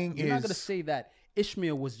that. saying You're is not gonna say that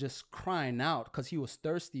Ishmael was just crying out because he was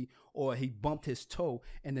thirsty or he bumped his toe,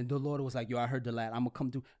 and then the Lord was like, "Yo, I heard the lad. I'm gonna come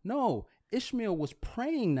do." No, Ishmael was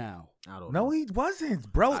praying now. I don't no, know. he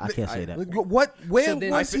wasn't, bro. I can't say that. What? Where So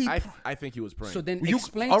then- was he? I think he was praying. So then You-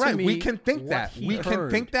 explain all to right, me. we can think what that. he We can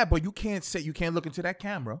heard. think that, but you can't look into that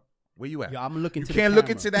camera. Where you at? Yeah, I'm looking. You to can't the look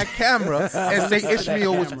camera. into that camera and say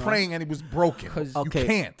Ishmael was camera. praying and he was broken. 'Cause- You Okay.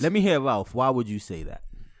 can't. Let me hear Ralph. Why would you say that?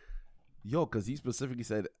 Yo, because he specifically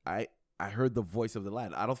said, I heard the voice of the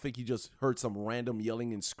lad. I don't think he just heard some random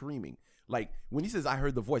yelling and screaming. Like, when he says, I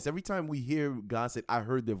heard the voice, every time we hear God say, I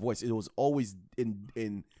heard their voice, it was always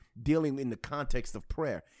in dealing in the context of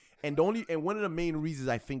prayer. And one of the main reasons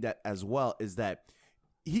I think that as well is that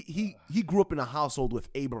he grew up in a household with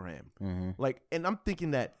Abraham. Like, and I'm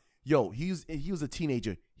thinking that, yo, he was a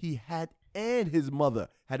teenager. He had, and his mother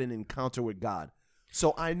had an encounter with God.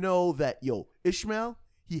 So I know that, yo, Ishmael,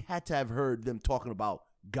 he had to have heard them talking about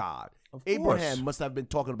God. Of Abraham course. must have been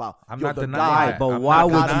talking about I'm yo, not the denying God. that. But I'm why not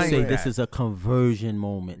would you denying say that. this is a conversion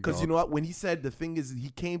moment? Because you dog? know what? When he said, the thing is, he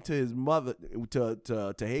came to his mother,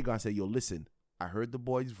 to Hagar and said, yo, listen, I heard the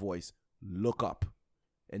boy's voice. Look up.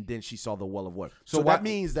 And then she saw the well of water. So why- that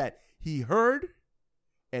means that he heard,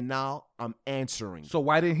 and now I'm answering. So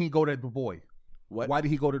why didn't he go to the boy? What? Why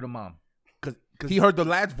did he go to the mom? Because He heard the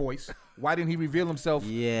lad's voice. Why didn't he reveal himself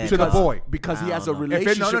Yeah, to the boy? Because he I has a don't know.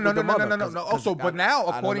 relationship no, with the mother. no. Also, but now,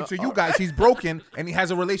 according to you guys, he's broken and he has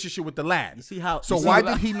a relationship with the lad. You see how? So you see why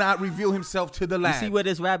what- did he not reveal himself to the You lad? see where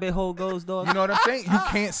this rabbit hole goes, dog? You know what I'm saying? You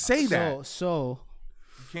can't say that. So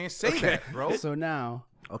You can't say that, bro. now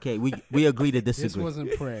Okay, we agree to this disagree.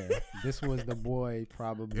 wasn't prayer. This was the boy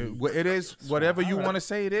probably. It is whatever you want to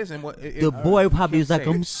say it is, and what The boy probably was like, say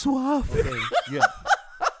it. I'm suave. yeah.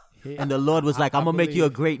 And the Lord was like, I'm going to make you a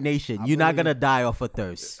believe- great nation. You're not going to die off of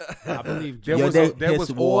thirst. I believe There Yo, was, there- there here's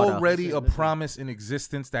was water. already a Listen. promise in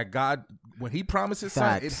existence that God, when He promises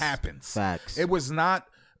something, it Facts. happens. Facts. It was not.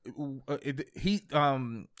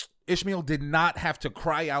 Ishmael did not have to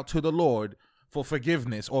cry out to the Lord for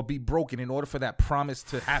forgiveness or be broken in order for that promise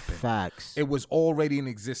to happen. Facts. It was already in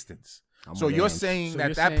existence. So on you're the saying So that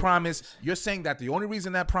you're that saying- promise, you're saying that the only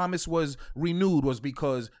reason that promise was renewed was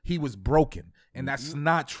because he was broken, and that's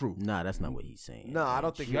not true. Nah, that's not what he's saying. No, I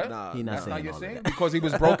don't think Yeah? nah, He not That's saying how you're all of saying that. because he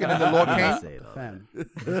was broken and the Lord He not came. saying all that. Fam,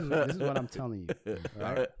 this is what I'm telling you.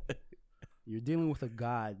 Right? You're dealing with a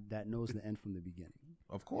God that knows the end from the beginning.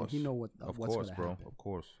 Of course, He know what's course, gonna bro. happen. Of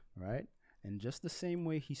course. Right? And just the same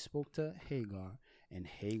way he spoke to Hagar, and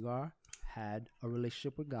Hagar had a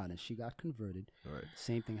relationship with God, and she got converted. Right.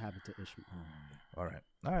 Same thing happened to Ishmael. All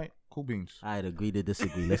right, cool beans. I'd agree to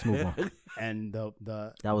disagree. Let's move on. And the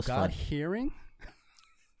That was God fun. hearing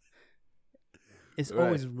is Right.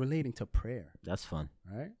 always relating to prayer. That's fun.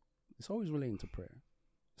 Right? It's always relating to prayer.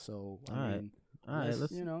 So All I right. mean, All right,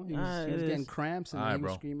 let's. you know, he all was, right, he was it getting is. cramps and All right, he was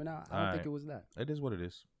bro. screaming out. I All don't think right. it was that. It is what it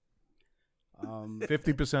is.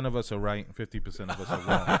 50 50% of us are right, and 50% of us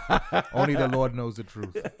are wrong. Only the Lord knows the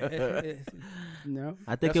truth. No.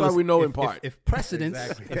 I think That's it why was. we know in part. If precedence,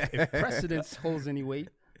 Exactly. if precedence holds any weight,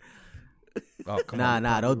 Oh, come Nah,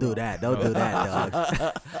 on, don't do that. Don't do that,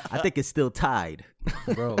 dog. I think it's still tied.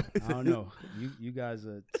 bro. I don't know. You guys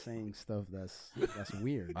are saying stuff that's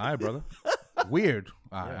weird. All right, brother. Weird.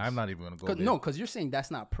 All right, Yes. I'm not even gonna go there. No, because you're saying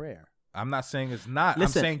that's not prayer. I'm not saying it's not.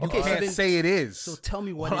 Listen, I'm saying you okay, so can't then- say it is. So tell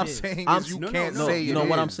me what What it I'm is. saying I'm- is you No, can't no, say You it know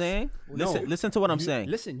what I'm is. saying? No. Listen to what I'm saying.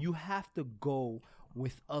 Listen, you have to go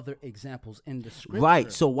with other examples in the scripture.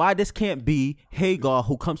 Right. So why this can't be Hagar,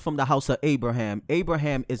 who comes from the house of Abraham?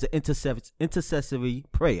 Abraham is an intercessory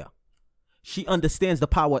prayer. She understands the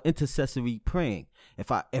power of intercessory praying.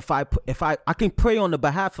 If I can pray on the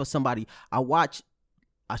behalf of somebody. Was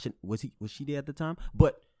she there at the time?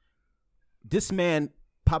 But this man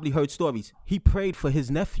probably heard stories. He prayed for his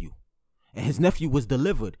nephew, and his nephew was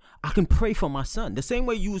delivered. I can pray for my son. The same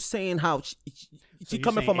way you was saying how she you're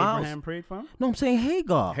coming saying from my Abraham house. prayed for him? No, I'm saying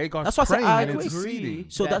Hagar. Hagar's That's why I said praying I and agree. interceding.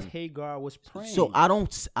 So that that's Hagar was praying. so I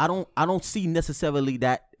don't see necessarily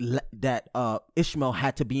that Ishmael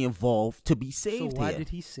had to be involved to be So saved why here. did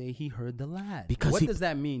he say he heard the lad? Because what he- does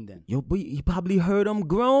that mean then? Yo, boy, he probably heard him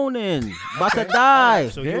groaning, about to die.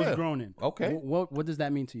 So he Yeah. was groaning. Okay. What does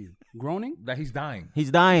that mean to you? Groaning? That he's dying.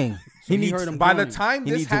 He's dying. So he needs heard him By the groaning. time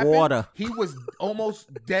He this needs happened, water. he was almost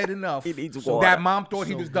dead enough He needs so water. that mom thought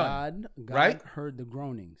he So was done. God Right? heard the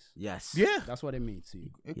groanings. Yes. Yeah, That's what it means to you.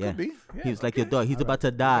 it Yeah. could be. Yeah, He was like okay. your dog. He's about to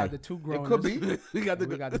We die. got the two It groanings. could be. We got the,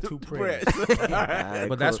 We got the two prayers. Alright,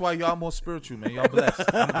 But that's cool. why y'all more spiritual, man. Y'all blessed.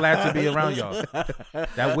 I'm glad to be around y'all.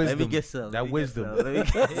 That wisdom. Let me get some. That wisdom. Let me get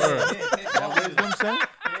some. That wisdom, son.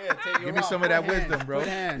 Give me some of that wisdom, bro.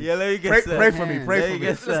 Yeah, let me get Pray, some. pray for me. Pray Let for me me.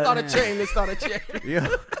 get some. Let's start a chain. Let's start a chain.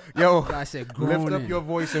 Yo, I said lift groaning. up your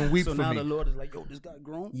voice and weep So for now me. the Lord is like, yo, this guy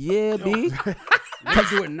grown. Yeah, B. Let's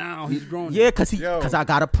do it now. He's groaning. Yeah, cause Yo. I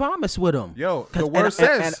got a promise with him. Yo, 'Cause- the word and,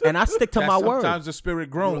 says and I stick to that my word. sometimes the spirit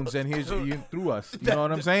groans and hears you through us. You know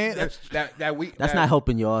what I'm saying? That we. That's that- not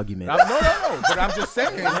helping your argument. No. But I'm just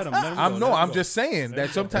saying. Let him go. I'm just saying that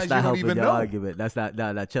sometimes That's you not don't helping even your know. argument. That's not.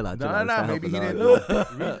 Nah, chill out. Chill No, out. no, That's not maybe he helping didn't the know.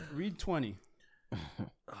 argument. Read 20.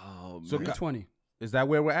 Oh, So Read God- 20. is that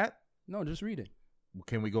where we're at? No, just read it.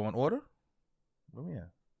 Can we go in order? Where we at?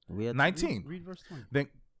 We had 19. Read verse 20.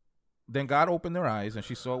 Then God opened their eyes, and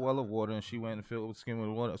she saw a well of water, and she went and filled with skin with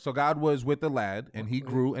water. So God was with the lad, and he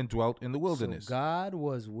grew and dwelt in the wilderness. So God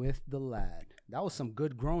was with the lad. That was some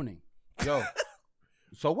good groaning. Yo,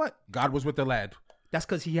 so what? God was with the lad. That's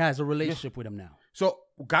because he has a relationship with him now. So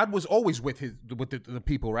God was always with the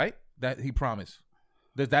people, right? That he promised.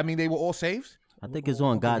 Does that mean they were all saved? I think it's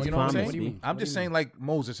on God's You know what I'm promise. saying? What do you B. mean? I'm just saying, like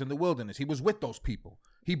Moses in the wilderness, he was with those people.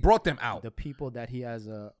 He brought them out. The people that he has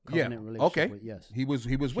a Yeah. covenant relationship Okay. with, yes. He was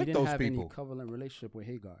He with didn't those have people. any covenant relationship with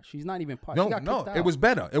Hagar. She's not even part. She No, got no, kicked out. it was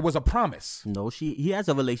better. It was a promise. No, he has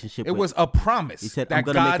a relationship. It with, was a promise He said, "I'm that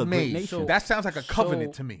gonna make God a great made. nation." That sounds like a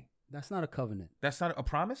covenant So- to me. That's not a covenant. That's not a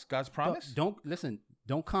promise. God's promise. Don't listen.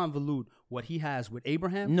 Don't convolute what he has with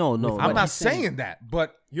Abraham. No, with no. what I'm not he's saying that,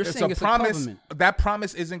 but You're it's saying a it's a promise. covenant. That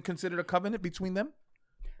promise isn't considered a covenant between them.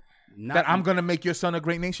 Not, That I'm gonna make your son a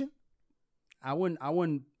great nation. I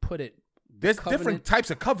wouldn't put it. There's covenant- different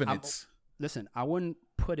types of covenants. Listen, I wouldn't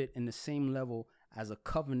put it in the same level as a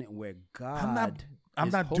covenant where God. I'm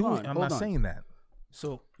is- not hold doing. on, I'm hold not on. saying that.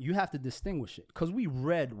 So you have to distinguish it because we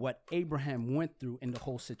read what Abraham went through in the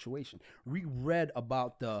whole situation. We read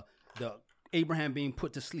about the Abraham being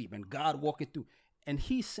put to sleep and God walking through, and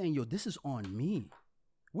he's saying, "Yo, this is on me."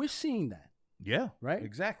 We're seeing that, Yeah. right?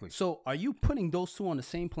 Exactly. So are you putting those two on the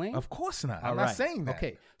same plane? Of course not. All I'm right. not saying that.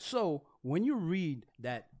 Okay, so when you read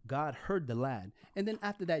that God heard the lad, and then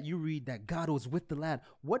after that you read that God was with the lad,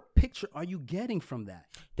 what picture are you getting from that?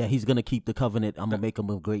 that he's gonna keep the covenant. I'm gonna make him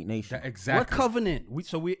a great nation. Exactly. What covenant?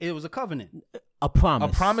 It was a covenant. A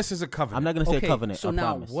promise. A promise is a covenant. I'm not gonna say Okay, a covenant. so a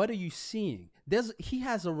now promise. what are you seeing? He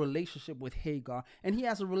has a relationship with Hagar, and he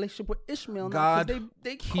has a relationship with Ishmael. now, 'cause God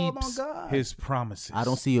they called on keeps God. his promises. I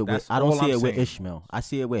don't see it That's with. I don't all see I'm it with saying. Ishmael. I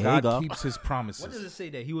see it with God Hagar keeps his promises. What does it say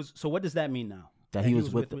that he was? So what does that mean now? That he was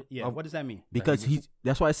with yeah. What does that mean? because he's.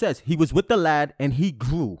 That's why it says he was with the lad and he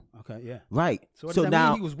grew. Okay, yeah. Right. So what does that now,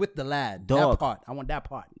 mean? He was with the lad. Dog. That part. I want that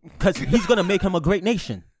part. because he's gonna make him a great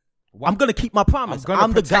nation. I'm gonna keep my promise. I'm gonna I'm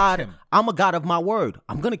the protect God. him. I'm a God of my word.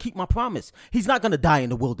 I'm gonna keep my promise. He's not gonna die in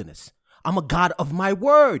the wilderness. I'm a God of my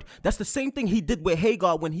word. That's the same thing he did with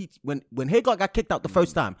Hagar when Hagar got kicked out the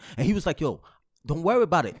first time, and he was like, "Yo, don't worry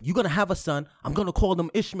about it. You're gonna have a son. I'm gonna call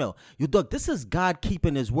him Ishmael." You dog. This is God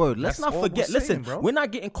keeping His word. Let's That's not all we're forget. saying, Listen, bro. we're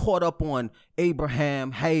not getting caught up on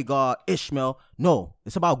Abraham, Hagar, Ishmael. No,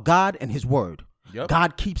 it's about God and His word. Yep.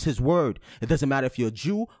 God keeps His word. It doesn't matter if you're a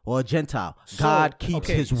Jew or a Gentile. God keeps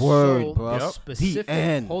His word, so bro. The Yep. specific. The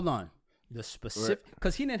end. Hold on. The specific,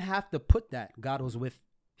 because he didn't have to put that. God was with.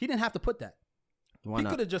 He didn't have to put that. Why He not?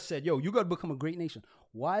 could have just said, "Yo, you got to become a great nation."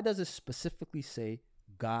 Why does it specifically say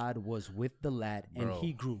God was with the lad and Bro.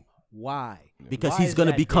 he grew? Why? Because Why he's is going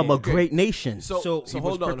to that become there? a great nation. So So he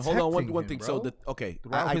hold was on. protecting One him, thing. bro, So okay,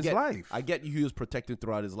 throughout I his get, life. I get he was protected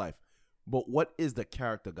throughout his life, but what is the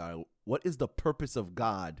character, God? What is the purpose of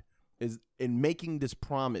God is in making this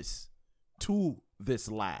promise to this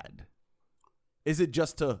lad? Is it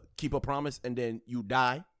just to keep a promise and then you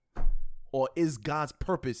die, or is God's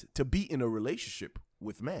purpose to be in a relationship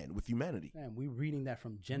with man, with humanity? Man, we're reading that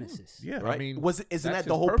from Genesis. Yeah, Right? I mean, isn't that's that his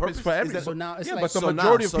the whole purpose? for Is everything? that- So now it's yeah, like but the so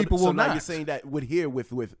majority of so, people so will now not. you're saying that with here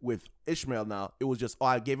with Ishmael now it was just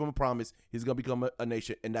I gave him a promise he's gonna become a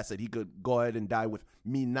nation and that's it, he could go ahead and die with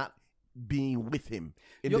me not being with him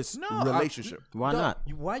in Yo, this no, relationship. Why Dog,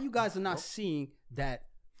 not? Why you guys are not seeing that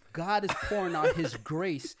God is pouring out his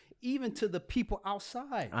grace even to the people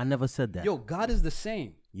outside. I never said that. Yo, God is the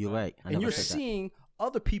same. You're right. I And never you're said seeing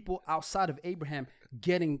other people outside of Abraham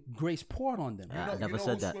getting grace poured on them. I never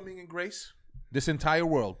said who's that. swimming in grace? This entire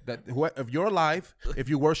world. That if you're alive, if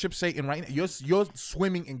you worship Satan right now, you're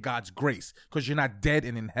swimming in God's grace because you're not dead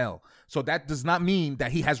and in hell. So that does not mean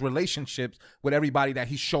that he has relationships with everybody that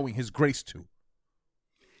he's showing his grace to.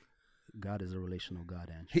 God is a relational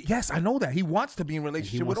God, Ange. Yes, I know that. He wants to be in And he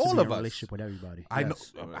relationship with wants to all be of in a us. relationship with everybody. I know.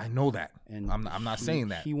 Yes. I know that. And I'm not saying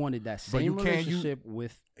that. He wanted that But you same can't- relationship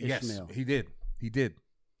with Ishmael. Yes, he did. He did.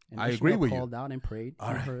 And I Ishmael agree with you. called out and prayed. All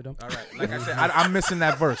He right. heard him. All right. Like I said, I'm missing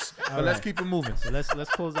that verse. But let's right. keep it moving. So let's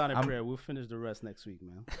close out in prayer. We'll finish the rest next week,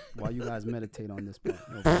 man. While you guys meditate on this part.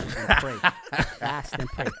 And pray. Fast and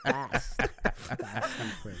pray. Fast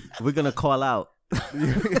and pray. We're gonna call out,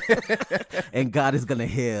 and God is gonna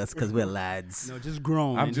hear us because we're lads. No, just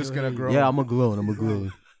groan. I'm and just he'll gonna hear groan. Yeah, I'm a groan. I'm a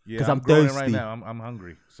groan. Yeah, 'Cause I'm groaning thirsty. right now. I'm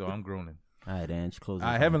hungry, so I'm groaning. All right, Ange, close. us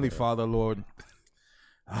out. Heavenly Father, Lord.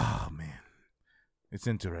 Oh, man. It's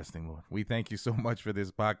interesting, Lord. We thank you so much for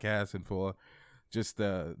this podcast and for just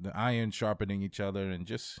the iron sharpening each other and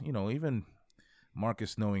just, even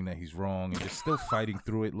Marcus knowing that he's wrong and just still fighting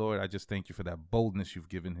through it, Lord. I just thank you for that boldness you've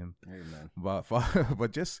given him. Amen.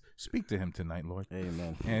 But just speak to him tonight, Lord.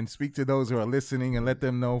 Amen. And speak to those who are listening and let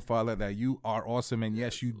them know, Father, that you are awesome. And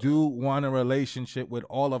yes, you do want a relationship with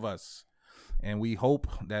all of us. And we hope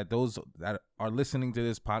that those that are listening to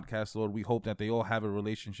this podcast, Lord, we hope that they all have a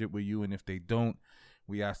relationship with you. And if they don't,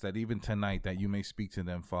 we ask that even tonight that you may speak to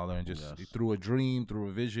them, Father, and just through a dream, through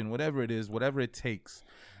a vision, whatever it is, whatever it takes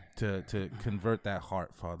to convert that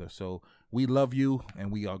heart, Father. So we love you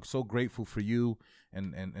and we are so grateful for you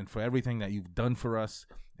and for everything that you've done for us.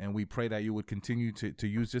 And we pray that you would continue to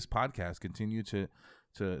use this podcast, continue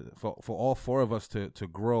for all four of us to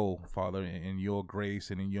grow, Father, in your grace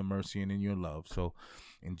and in your mercy and in your love. So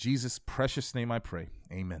in Jesus' precious name I pray.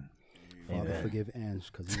 Amen. Father, forgive Ange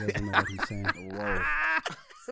because he doesn't know what he's saying. Whoa.